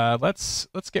let's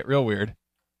get real weird.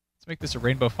 Let's make this a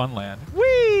rainbow fun land.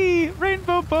 Whee!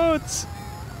 Rainbow boats.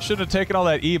 Shouldn't have taken all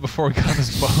that E before we got on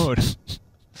this boat.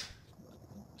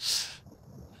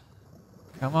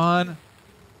 Come on.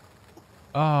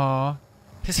 Oh,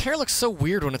 His hair looks so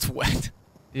weird when it's wet.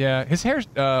 yeah. His hair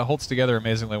holds together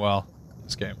amazingly well in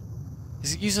this game.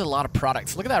 He's using a lot of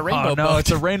products. Look at that rainbow Oh no, boat.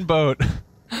 it's a rainbow.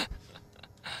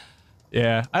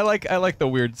 Yeah, I like the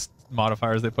weird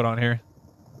modifiers they put on here.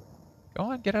 Go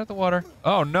on, get out of the water.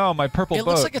 Oh no, my purple It boat.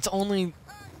 looks like it's only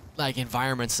like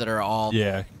environments that are all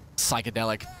Yeah,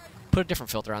 psychedelic. Put a different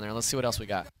filter on there. Let's see what else we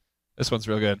got. this one's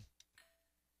real good.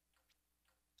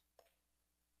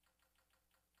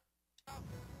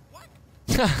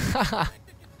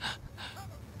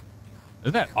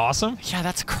 Isn't that awesome? Yeah,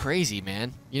 that's crazy,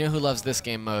 man. You know who loves this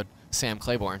game mode? Sam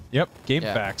Claiborne. Yep, game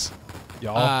Yeah. facts.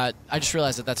 Y'all. I just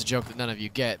realized that that's a joke that none of you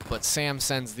get, but Sam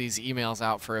sends these emails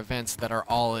out for events that are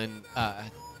all in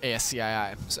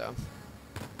ASCII. So,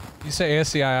 you say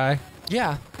ASCII?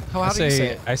 yeah. How do you say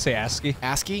it? I say ASCII.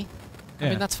 ASCII? I Yeah.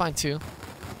 mean, that's fine too.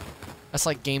 That's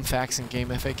like game facts and game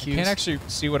FAQs. Can't actually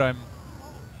see what I'm.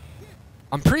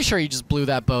 I'm pretty sure you just blew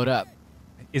that boat up.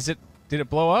 Is it? Did it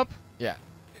blow up? Yeah.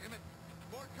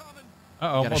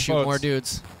 Uh-oh, Gotta more shoot boats. more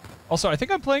dudes. Also, I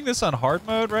think I'm playing this on hard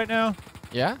mode right now,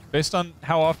 Yeah? based on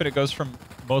how often it goes from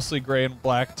mostly gray and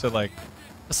black to like...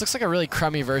 This looks like a really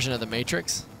crummy version of the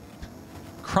Matrix.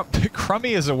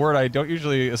 Crummy is a word I don't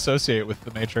usually associate with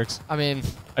the Matrix. I mean,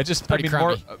 I pretty mean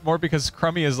crummy. more because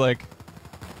crummy is like,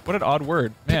 what an odd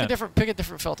word, man. pick a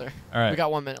different filter. All right. We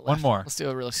got 1 minute left. One more. Let's do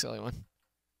a really silly one.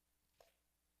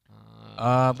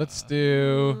 Let's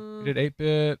do. We did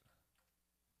 8-bit.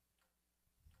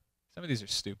 Some of these are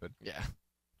stupid. Yeah.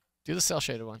 Do the cell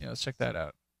shaded one. Yeah, let's check that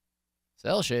out.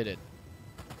 Cell shaded.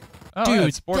 Oh, Dude, yeah,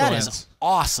 it's that Borderlands. is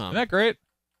awesome. Isn't that great?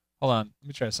 Hold on, let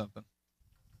me try something.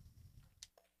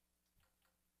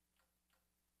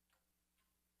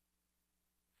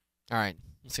 All right,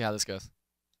 let's see how this goes.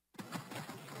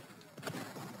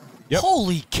 Yep.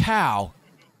 Holy cow!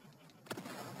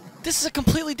 This is a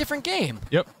completely different game.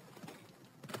 Yep.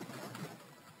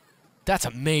 That's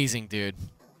amazing, dude.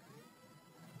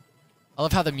 I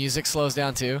love how the music slows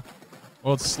down too.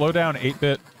 Well, it's slow down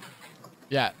 8-bit.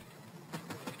 Yeah.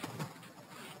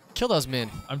 Kill those men.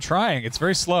 I'm trying. It's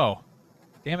very slow.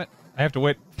 Damn it. I have to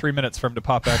wait 3 minutes for him to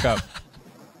pop back up.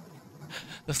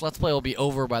 This Let's Play will be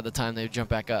over by the time they jump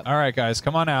back up. All right, guys,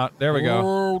 come on out. There we go.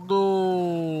 Oh,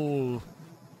 no.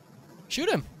 Shoot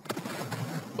him.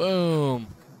 Boom.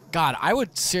 God, I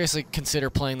would seriously consider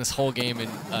playing this whole game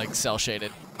in cell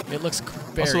shaded. It looks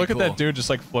very Also, look cool. at that dude just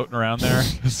like floating around there.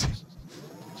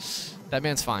 That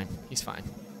man's fine. He's fine.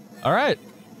 All right.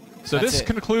 So That's this it.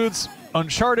 concludes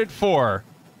Uncharted 4,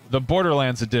 the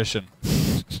Borderlands edition.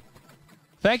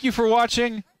 Thank you for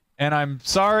watching, and I'm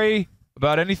sorry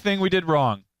about anything we did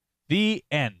wrong. The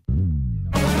end.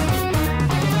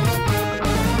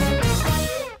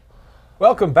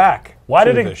 Welcome back Why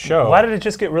to did the it? show. Why did it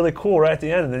just get really cool right at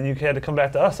the end, and then you had to come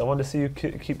back to us? I wanted to see you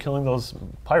keep killing those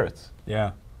pirates. Yeah.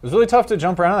 It was really tough to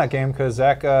jump around that game because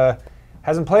Zach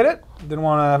hasn't played it, didn't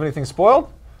want to have anything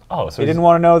spoiled. Oh, so He didn't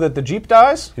want to know that the Jeep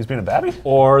dies, he's being a babby?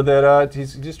 or that he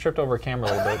just tripped over a camera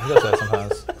a little bit. He does that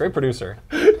sometimes. Great producer.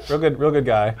 Real good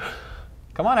guy.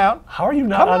 Come on out. How are you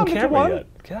not Come on on, get your camera one.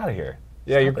 yet? Get out of here.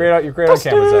 Yeah, you're great. You're great on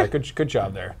camera, Zach. Good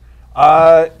job there.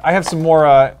 I have some more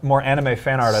anime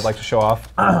fan art I'd like to show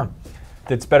off.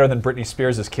 That's better than Britney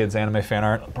Spears' kids' anime fan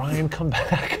art. Brian, come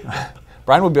back.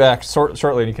 Brian will be back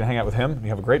shortly, and you can hang out with him. You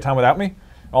have a great time without me.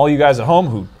 All you guys at home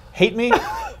who hate me, you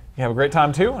have a great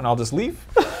time too, and I'll just leave.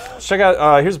 Check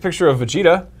out. Here's a picture of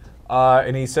Vegeta,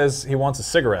 and he says he wants a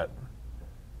cigarette.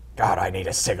 God, I need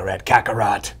a cigarette,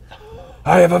 Kakarot.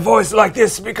 I have a voice like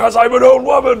this because I'm an old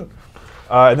woman.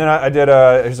 And then I did.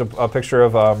 Here's a picture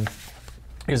of.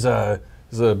 Here's a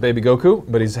baby Goku,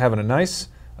 but he's having a nice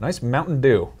Mountain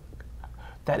Dew.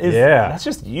 That is. Yeah. That's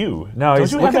just you. No, Don't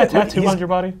he's you have look that at it, tattoo he's- on your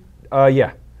body?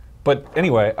 Yeah, but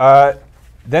anyway,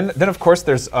 then of course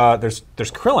there's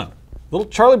Krillin, little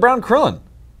Charlie Brown Krillin.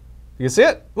 You see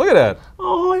it? Look at that.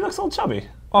 Oh, he looks all chubby.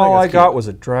 All I think that's got was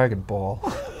a Dragon Ball.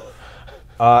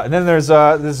 And then there's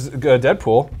this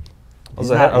Deadpool.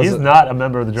 He's not a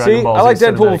member of the Dragon See, Ball. I liked Z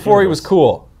Deadpool cinematic before he was universe.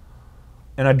 cool,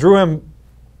 and I drew him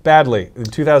badly in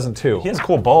 2002. He has a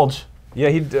cool bulge. Yeah,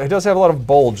 he does have a lot of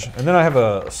bulge. And then I have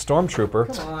a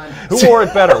Stormtrooper. Come on. Who wore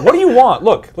it better? What do you want?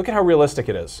 Look at how realistic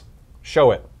it is.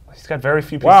 Show it. He's got very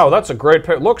few people. Wow, that's a great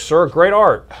pic. Look, sir, great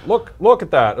art. Look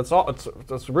at that.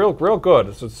 It's real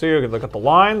good. See, look at the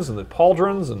lines and the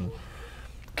pauldrons and.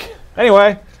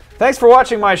 Anyway, thanks for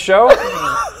watching my show.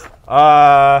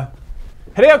 Hideo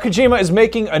Kojima is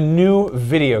making a new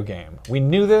video game. We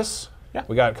knew this. Yeah.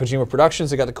 We got Kojima Productions.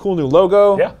 They got the cool new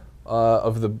logo. Yeah.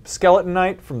 Of the skeleton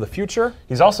knight from the future.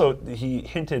 He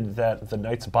hinted that the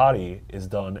knight's body is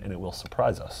done and it will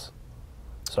surprise us.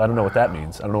 So I don't know what that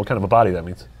means. I don't know what kind of a body that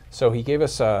means. So he gave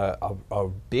us a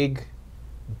big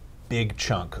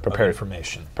chunk of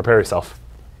information. Prepare yourself.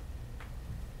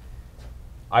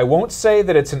 I won't say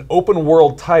that it's an open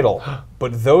world title,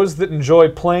 but those that enjoy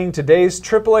playing today's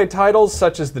AAA titles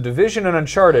such as The Division and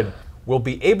Uncharted will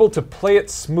be able to play it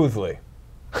smoothly.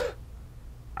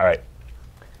 All right.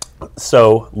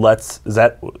 So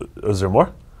is there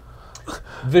more?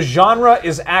 The genre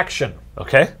is action.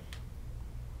 Okay.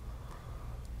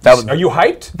 Are you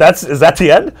hyped? Is that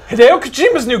the end? Hideo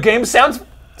Kojima's new game sounds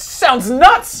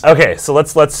nuts. Okay, so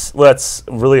let's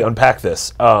really unpack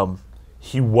this.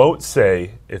 He won't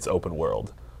say it's open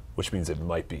world, which means it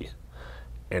might be.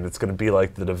 And it's going to be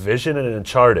like The Division and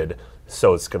Uncharted,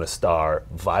 so it's going to star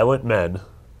violent men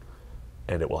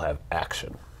and it will have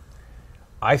action.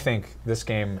 I think this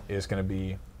game is going to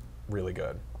be really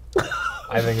good.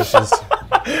 I think this is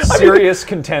serious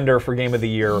contender for Game of the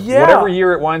Year. Yeah. Whatever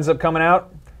year it winds up coming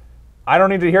out, I don't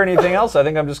need to hear anything else. I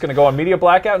think I'm just going to go on media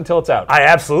blackout until it's out. I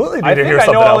absolutely need I to think hear I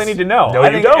something know else. all I need to know. No, I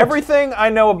you think don't. everything I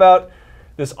know about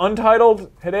this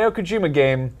untitled Hideo Kojima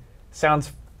game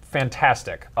sounds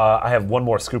fantastic. I have one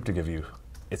more scoop to give you.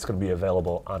 It's going to be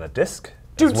available on a disc,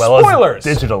 Dude, as well spoilers!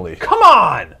 as digitally. Come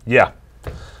on! Yeah.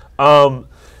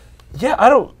 Yeah, I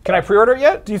don't. Can I pre-order it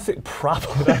yet? Do you think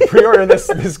probably? Pre-order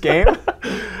this game?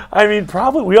 I mean,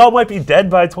 probably. We all might be dead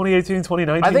by 2018,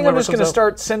 2019. I think I'm whenever just it going to comes out.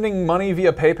 start sending money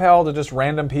via PayPal to just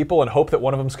random people and hope that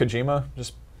one of them's Kojima.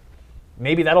 Just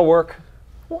maybe that'll work.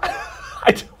 What?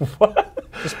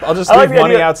 I'll just I like leave the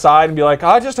money idea- outside and be like,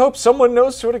 I just hope someone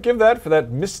knows who to give that for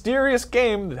that mysterious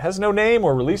game that has no name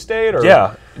or release date or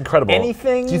Yeah, incredible.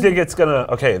 anything. Do you think it's gonna?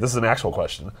 Okay, this is an actual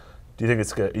question. Do you think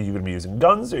it's gonna? Are you gonna be using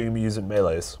guns or are you gonna be using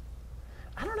melees?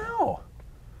 I don't know.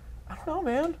 I don't know,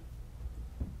 man.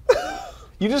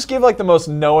 You just give like the most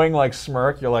knowing like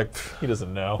smirk. You're like, he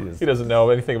doesn't know. He doesn't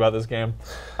know anything about this game.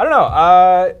 I don't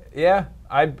know. Yeah,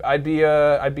 I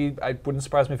wouldn't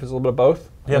surprise me if it's a little bit of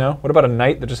both. Yeah. You know, what about a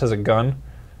knight that just has a gun?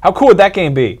 How cool would that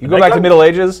game be? You go knight back to gun? Middle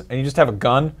Ages and you just have a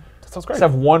gun. That sounds great. Just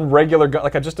have one regular gun,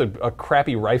 like just a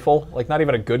crappy rifle, like not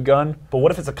even a good gun. But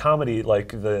what if it's a comedy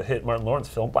like the hit Martin Lawrence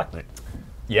film Black Knight?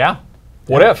 Yeah.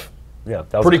 What if? Yeah,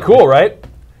 that was Pretty cool, right?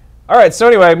 All right, so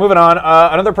anyway, moving on.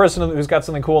 Another person who's got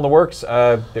something cool in the works,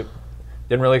 that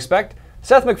didn't really expect.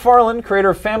 Seth MacFarlane, creator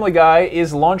of Family Guy,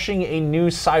 is launching a new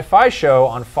sci-fi show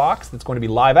on Fox that's going to be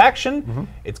live action. Mm-hmm.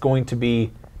 It's going to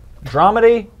be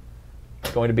dramedy.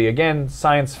 It's going to be, again,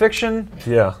 science fiction.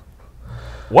 Yeah.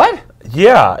 What?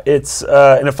 Yeah, it's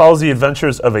and it follows the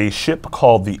adventures of a ship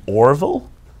called the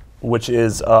Orville, which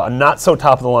is a not so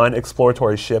top of the line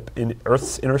exploratory ship in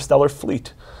Earth's interstellar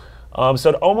fleet. So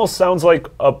it almost sounds like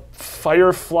a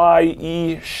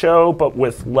Firefly-y show, but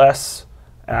with less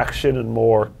action and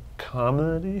more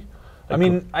comedy. I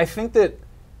mean, I think that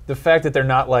the fact that they're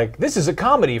not like, this is a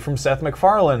comedy from Seth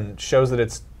MacFarlane shows that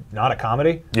it's not a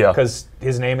comedy. Yeah. Because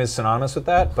his name is synonymous with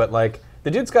that. But like,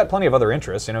 the dude's got plenty of other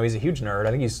interests. You know, he's a huge nerd. I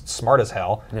think he's smart as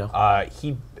hell. Yeah.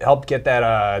 He helped get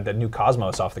that new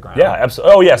Cosmos off the ground. Yeah,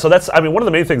 absolutely. Oh yeah, so that's, I mean, one of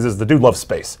the main things is the dude loves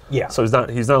space. Yeah. So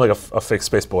he's not like a fake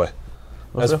space boy.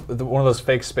 As one of those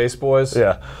fake space boys.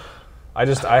 Yeah. I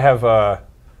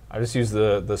just use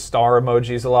the star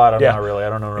emojis a lot. I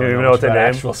don't know You don't even much know what they about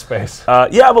name? actual space.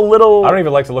 Yeah, I'm a little. I don't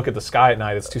even like to look at the sky at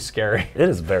night. It's too scary. It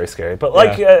is very scary. But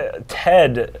like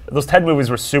those Ted movies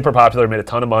were super popular, made a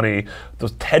ton of money.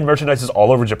 Those Ted merchandise is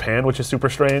all over Japan, which is super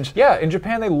strange. Yeah, in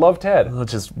Japan they love Ted.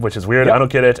 Which is weird. Yep. I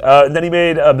don't get it. And then he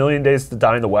made A Million Days to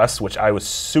Die in the West, which I was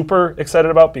super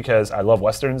excited about because I love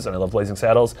westerns and I love Blazing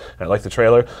Saddles and I liked the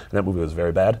trailer. And that movie was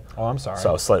very bad. Oh, I'm sorry. So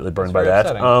I was slightly burned That's by very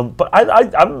that.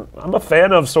 upsetting. But I'm a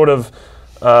fan of sort of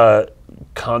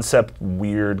concept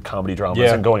weird comedy dramas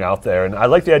Yeah. and going out there. And I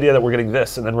like the idea that we're getting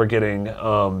this, and then we're getting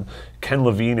Ken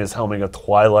Levine is helming a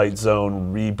Twilight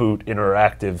Zone reboot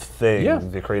interactive thing, Yeah.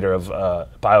 the creator of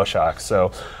BioShock.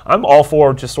 So I'm all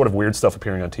for just sort of weird stuff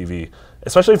appearing on TV,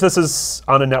 especially if this is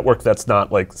on a network that's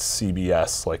not like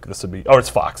CBS, like this would be, or it's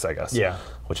Fox, I guess. Yeah.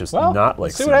 Which is Well, not like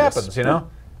let's see CBS. what happens, you know?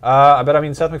 I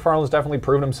mean, Seth MacFarlane's definitely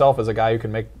proven himself as a guy who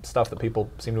can make stuff that people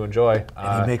seem to enjoy.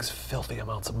 And he makes filthy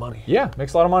amounts of money. Yeah,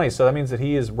 makes a lot of money, so that means that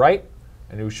he is right,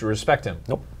 and we should respect him.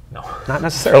 Nope. No. Not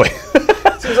necessarily.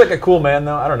 Seems like a cool man,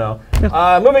 though. I don't know.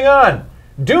 Moving on.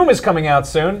 Doom is coming out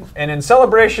soon, and in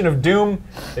celebration of Doom,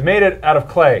 they made it out of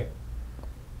clay.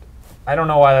 I don't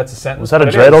know why that's a sentence. Was that a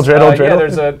but it dreidel, is. dreidel, Yeah, dreidel?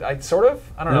 there's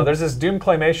I don't know. There's this Doom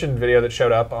claymation video that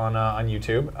showed up on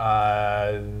YouTube.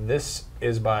 This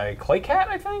is by Claycat,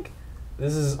 I think.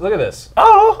 Look at this.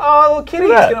 Oh, little kitty.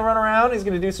 He's at that. gonna run around. He's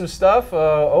gonna do some stuff.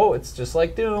 It's just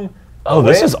like Doom. Oh,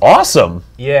 this wait. is awesome.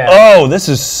 Yeah. Oh, this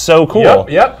is so cool.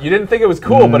 Yep. You didn't think it was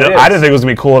cool, but No, it is. I didn't think it was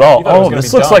gonna be cool at all. You thought it was Oh, gonna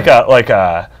this be looks dumb. like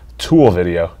a Tool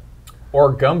video.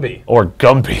 Or Gumby. Or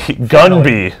Gumby.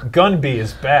 Gunby. Gunby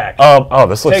is back. Oh,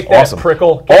 this looks Take that, awesome.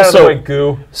 Prickle. Get out of the way,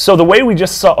 Goo. So the way we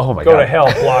just saw, oh my Go god. to hell,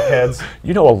 blockheads.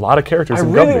 You know a lot of characters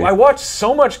in Gumby. I watched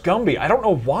so much Gumby. I don't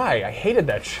know why. I hated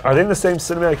that show. Are they in the same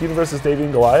cinematic universe as David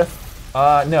and Goliath?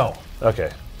 No. Okay.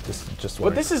 Just But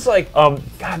wondering. this is like,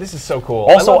 God, this is so cool.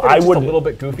 Also, I love that I it's would- just a little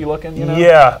bit goofy looking, you know?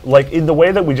 Yeah, like in the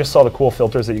way that we just saw the cool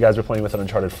filters that you guys were playing with in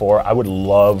Uncharted 4, I would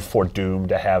love for Doom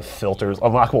to have filters,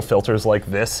 unlockable filters like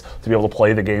this, to be able to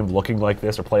play the game looking like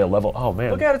this or play a level. Oh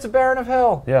man. Look at it, it's a Baron of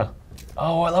Hell. Yeah.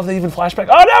 Oh, I love the even flashback.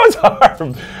 Oh, now it's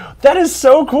arm. That is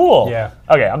so cool. Yeah.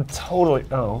 Okay, I'm totally.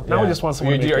 Oh, now we just want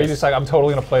someone. Are you just like, I'm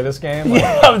totally gonna play this game? Like,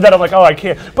 Yeah. Then I'm like, oh, I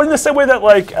can't. But in the same way that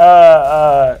like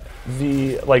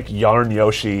the like Yarn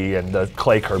Yoshi and the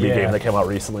Clay Kirby Yeah. game that came out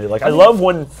recently. Like, I love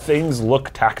when things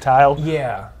look tactile.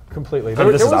 yeah, completely. I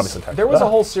mean, this is obviously there was a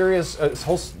tactile.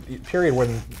 whole period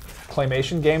when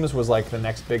claymation games was like the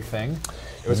next big thing.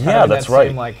 It was Yeah, in that's that right.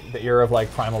 same, like the era of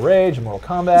like Primal Rage and Mortal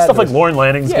Kombat. Stuff There like was- Lauren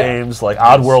Lanning's Yeah. games, like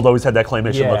Oddworld always had that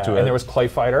claymation look to it. and there was Clay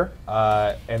Fighter,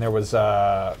 and there was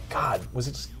God, was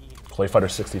it? Clay Fighter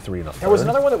 63 and a There was third.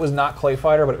 another one that was not Clay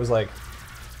Fighter, but it was like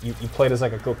you played as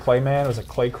like a clay man. It was like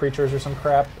clay creatures or some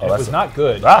crap. And it that's was a- not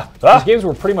good. Ah, These games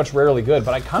were pretty much rarely good,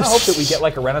 but I kind of hope that we get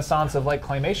like a renaissance of like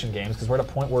claymation games because we're at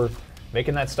a point where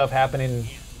making that stuff happen in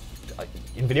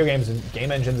video games and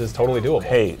game engines is totally doable.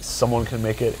 Hey, someone can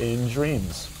make it in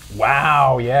Dreams.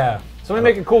 Wow, yeah. Somebody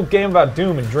make a cool game about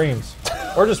Doom and Dreams.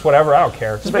 Or just whatever, I don't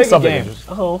care. Just make a something game.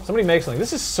 interesting. Oh. Somebody make something.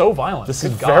 This is so violent. This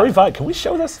Good is God. very violent. Can we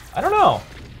show this? I don't know.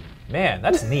 Man,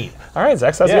 that's neat. All right,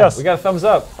 Zach says Yeah, yes. we got a thumbs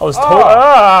up. I was Oh, told.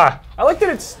 Ah! I like that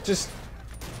it's just,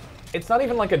 it's not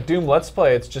even like a Doom Let's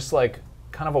Play. It's just like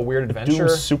kind of a weird adventure. Doom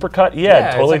Supercut? Yeah, Yeah,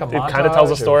 it's totally. like a It kind of tells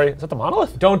a montage of- story. Is that the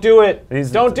monolith? Don't do it.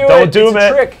 Don't do it. Don't do It's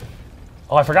it. a trick.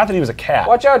 Oh, I forgot that he was a cat.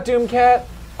 Watch out, Doom Cat.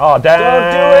 Oh, dang.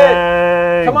 Don't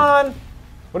do it. Come on.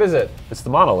 What is it? It's the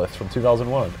monolith from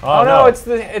 2001. Oh no, it's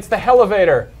the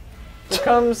Hellevator. Here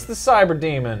comes the Cyber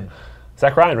Demon.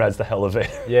 Zach Ryan rides the Hellevator.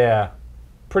 Yeah,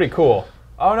 pretty cool.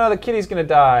 Oh no, the kitty's gonna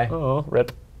die. Oh,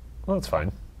 rip. Well, that's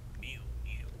fine.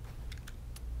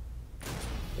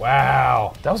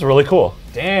 Wow. That was really cool.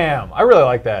 Damn, I really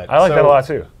like that. I like that a lot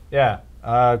too. Yeah.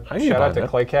 need to Shout buy out to that.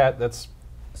 Claycat. That's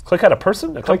Is Claycat a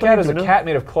person? A company? Claycat is Do a we know? cat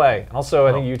made of clay, and also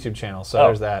I think YouTube channel. So Oh.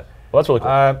 there's that. Well, that's really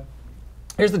cool.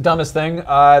 Here's the dumbest thing.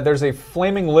 There's a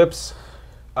Flaming Lips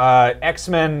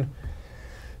X-Men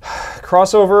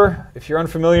crossover. If you're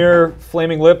unfamiliar,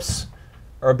 Flaming Lips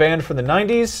are a band from the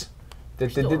 90s. They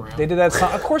did that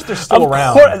song. Of course they're still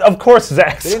around. Of course,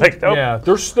 Zach's like, nope. Yeah,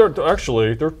 they're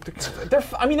actually they're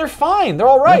I mean they're fine. They're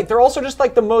all right. They're also just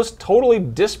like the most totally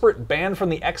disparate band from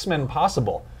the X-Men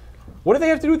possible. What do they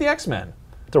have to do with the X-Men?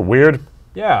 They're weird.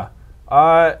 Yeah.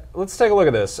 Let's take a look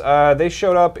at this. They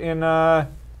showed up in yeah,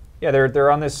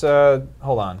 they're on this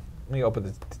hold on. Let me open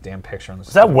the damn picture on this.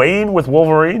 Is that Wayne with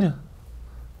Wolverine?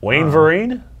 Wayne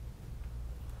Vereen?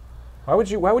 Why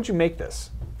would you make this?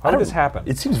 How did this happen?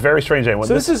 It seems very strange. Anyone.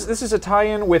 So this is a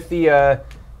tie-in with the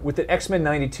X-Men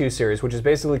 '92 series, which is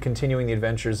basically continuing the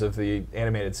adventures of the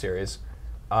animated series.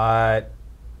 The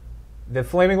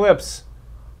Flaming Lips,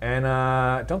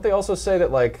 and don't they also say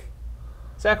that like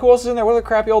Zach? Who else is in there? What other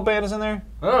crappy old band is in there?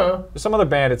 I don't know. There's some other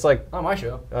band. It's like Not my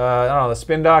show. I don't know, the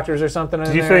Spin Doctors or something.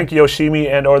 Do you think Yoshimi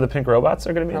and or the Pink Robots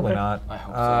are going to be Probably in there? not. I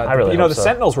hope so. I really you know hope the so.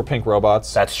 Sentinels were pink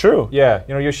robots. That's true. Yeah,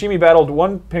 you know Yoshimi battled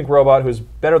one pink robot who's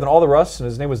better than all the rest, and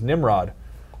his name was Nimrod.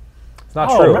 It's not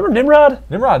Oh, true. remember Nimrod?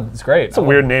 Nimrod is great. It's a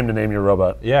weird name to name your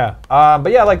robot. Yeah,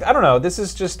 but yeah, like I don't know. This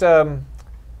is just.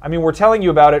 I mean, we're telling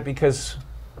you about it because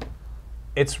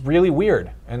it's really weird,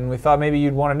 and we thought maybe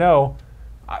you'd want to know.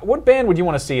 What band would you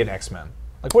want to see in X-Men?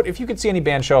 Like, what if you could see any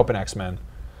band show up in X-Men?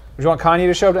 Would you want Kanye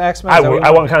to show up in X-Men? I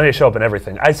want Kanye to show up in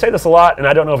everything. I say this a lot, and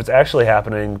I don't know if it's actually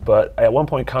happening, but at one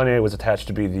point Kanye was attached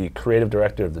to be the creative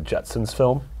director of the Jetsons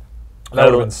film. That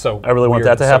would have been so. I really want weird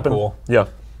that to and so happen. Cool. Yeah.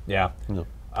 Yeah. No.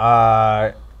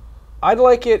 I'd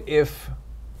like it if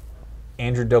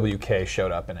Andrew WK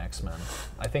showed up in X-Men.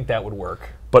 I think that would work.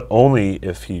 But only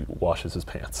if he washes his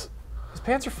pants. His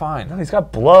pants are fine. He's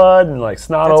got blood and like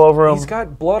snot all over him. He's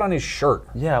got blood on his shirt.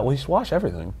 Yeah, well, you should wash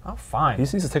everything. Oh, fine. He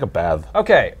just needs to take a bath.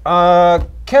 Okay,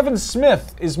 Kevin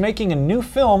Smith is making a new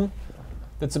film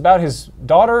that's about his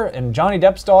daughter and Johnny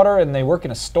Depp's daughter, and they work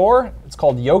in a store. It's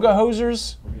called Yoga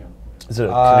Hosers. Is it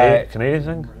a Canadian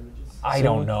thing? I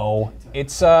don't know.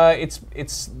 It's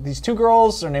these two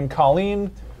girls are named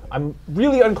Colleen. I'm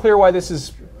really unclear why this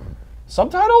is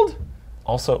subtitled.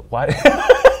 Also, why?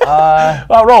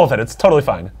 Well, roll with it. It's totally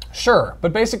fine. Sure,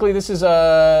 but basically this is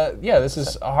this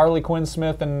is Harley Quinn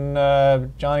Smith and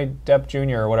Johnny Depp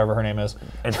Jr. or whatever her name is.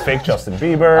 And fake Justin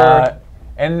Bieber.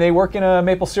 And they work in a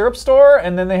maple syrup store,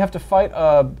 and then they have to fight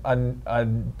a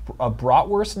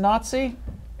bratwurst Nazi,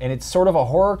 and it's sort of a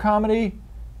horror comedy,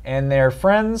 and they're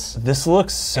friends. This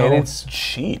looks so And it's-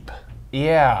 cheap.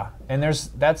 Yeah, and that's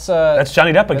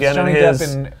Johnny Depp again. Johnny in his,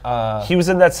 Depp in he was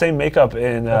in that same makeup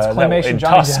in, claymation in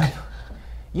Johnny Tusk. Depp.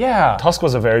 Yeah. Tusk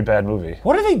was a very bad movie.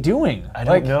 What are they doing? I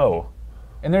don't know.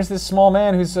 And there's this small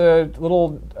man who's a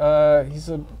little.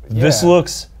 This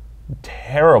looks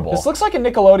terrible. This looks like a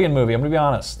Nickelodeon movie. I'm gonna be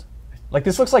honest. Like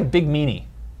this looks like Big Meanie.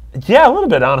 Yeah, a little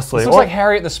bit, honestly. This looks like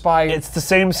Harriet the Spy. It's the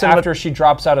same after she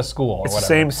drops out of school. Or It's the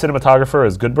whatever. same cinematographer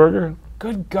as Good Burger.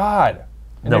 Good God.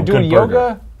 And No, they're doing Good Burger.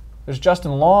 yoga. There's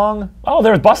Justin Long. Oh,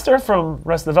 there's Buster from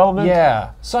Arrested Development.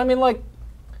 Yeah. So I mean, like,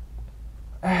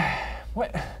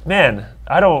 what? Man,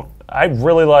 I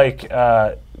really like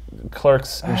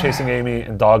Clerks and Chasing Amy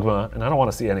and Dogma, and I don't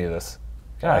want to see any of this.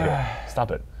 God,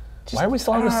 stop it. Why are we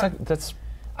still on this?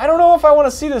 I don't know if I want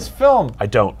to see this film. I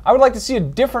don't. I would like to see a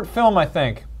different film, I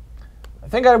think. I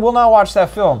think I will not watch that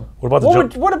film. What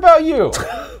about the what about you?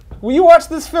 Will you watch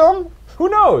this film? Who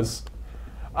knows?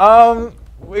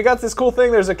 We got this cool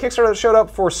thing. There's a Kickstarter that showed up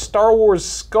for Star Wars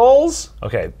Skulls.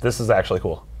 Okay, this is actually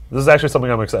cool. This is actually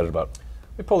something I'm excited about.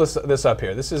 Let me pull this up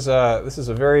here. This is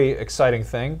a very exciting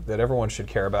thing that everyone should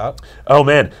care about. Oh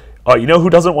man, you know who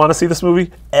doesn't want to see this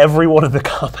movie? Everyone in the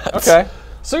comments. Okay.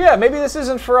 So yeah, maybe this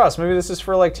isn't for us. Maybe this is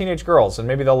for like teenage girls, and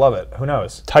maybe they'll love it. Who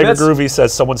knows? Tiger Groovy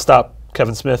says, "Someone stop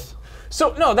Kevin Smith."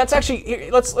 So no, that's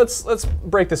actually let's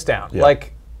break this down. Yeah.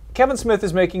 Like Kevin Smith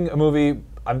is making a movie.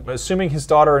 I'm assuming his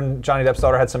daughter and Johnny Depp's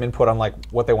daughter had some input on like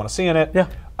what they want to see in it.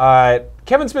 Yeah.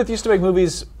 Kevin Smith used to make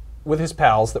movies with his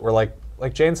pals that were like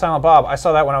Jay and Silent Bob. I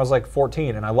saw that when I was like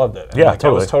 14 and I loved it. And Yeah, like,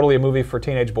 totally. It was totally a movie for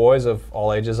teenage boys of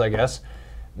all ages, I guess.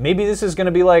 Maybe this is going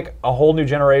to be like a whole new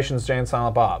generation's Jay and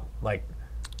Silent Bob. Like,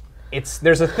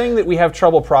 there's a thing that we have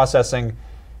trouble processing,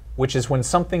 which is when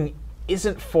something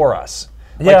isn't for us.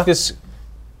 Yeah. Like this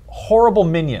horrible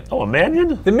Minion. Oh, a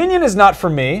Minion? The Minion is not for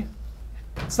me.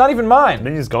 It's not even mine.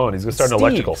 Minion's gone. He's gonna start an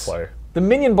electrical Steve's. fire. The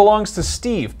Minion belongs to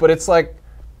Steve, but it's like,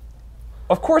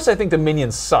 of course I think the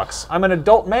Minion sucks. I'm an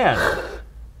adult man.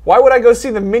 Why would I go see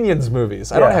the Minions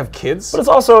movies? I don't Yeah. have kids. But it's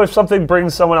also, if something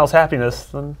brings someone else happiness,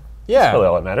 then that's really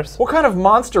all that matters. What kind of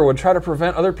monster would try to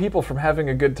prevent other people from having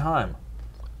a good time?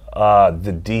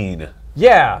 The Dean.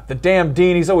 Yeah, the damn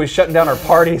Dean. He's always shutting down our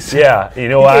parties. Yeah, you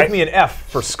know He what? gave me an F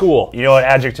for school. You know what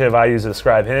adjective I use to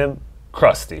describe him?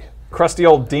 Crusty. Crusty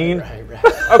old Dean.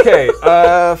 Okay,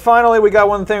 finally we got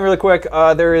one thing really quick.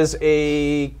 There is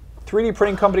a 3D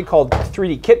printing company called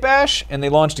 3D Kitbash, and they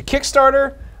launched a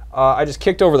Kickstarter. I just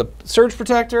kicked over the surge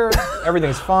protector.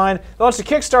 Everything's fine. They launched a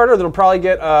Kickstarter that'll probably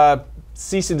get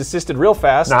cease and desisted real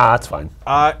fast. Nah, that's fine.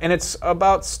 And it's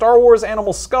about Star Wars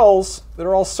animal skulls that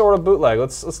are all sort of bootleg.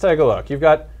 Let's take a look. You've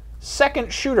got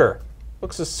Second Shooter.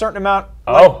 Looks a certain amount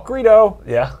like Greedo.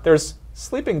 Yeah. There's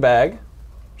Sleeping Bag,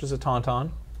 which is a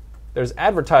tauntaun. There's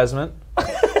Advertisement,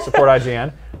 support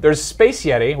IGN. There's Space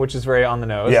Yeti, which is very on the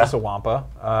nose. Yeah. It's a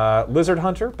Wampa. Lizard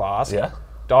Hunter, Boss. Yeah.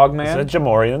 Dogman. It's a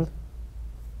Jamorian.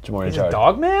 Jamorian He's a Jard.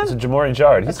 Dogman? It's a Jamorian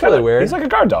Jard. That's really weird. He's like a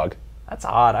guard dog. That's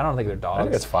odd. I don't think they're dogs. I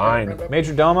think it's fine.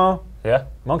 Major Domo. Yeah.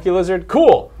 Monkey Lizard.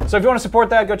 Cool. So if you want to support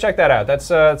that, go check that out. That's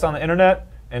it's on the internet,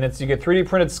 and you get 3D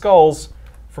printed skulls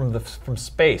from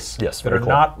space. Yes, that very are cool.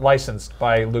 not licensed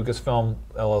by Lucasfilm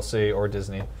LLC or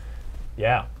Disney.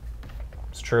 Yeah,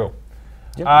 it's true.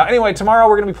 Yep. Anyway, tomorrow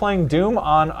we're going to be playing Doom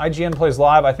on IGN Plays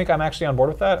Live. I think I'm actually on board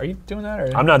with that. Are you doing that?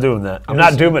 Or I'm not doing that. I'm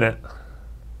not dooming it.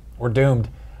 We're doomed.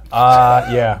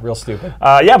 Yeah, real stupid.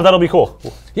 Yeah, but that'll be cool.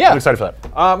 Yeah. I'm excited for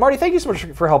that. Marty, thank you so much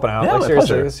for helping out. Yeah, like, my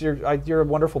seriously, pleasure. you're a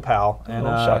wonderful pal, and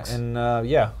shucks.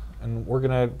 yeah, and we're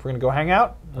gonna go hang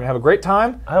out. We're gonna have a great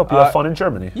time. I hope you have fun in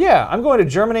Germany. Yeah, I'm going to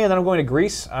Germany, and then I'm going to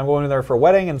Greece. I'm going there for a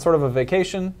wedding and sort of a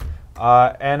vacation,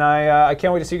 and I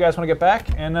can't wait to see you guys when I get back.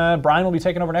 And Brian will be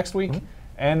taking over next week,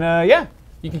 and yeah.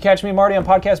 You can catch me and Marty on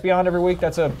Podcast Beyond every week.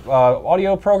 That's a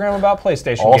audio program about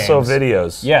PlayStation Also games.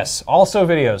 videos. Yes, also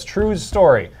videos. True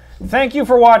story. Thank you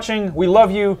for watching. We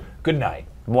love you. Good night.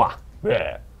 Mwah.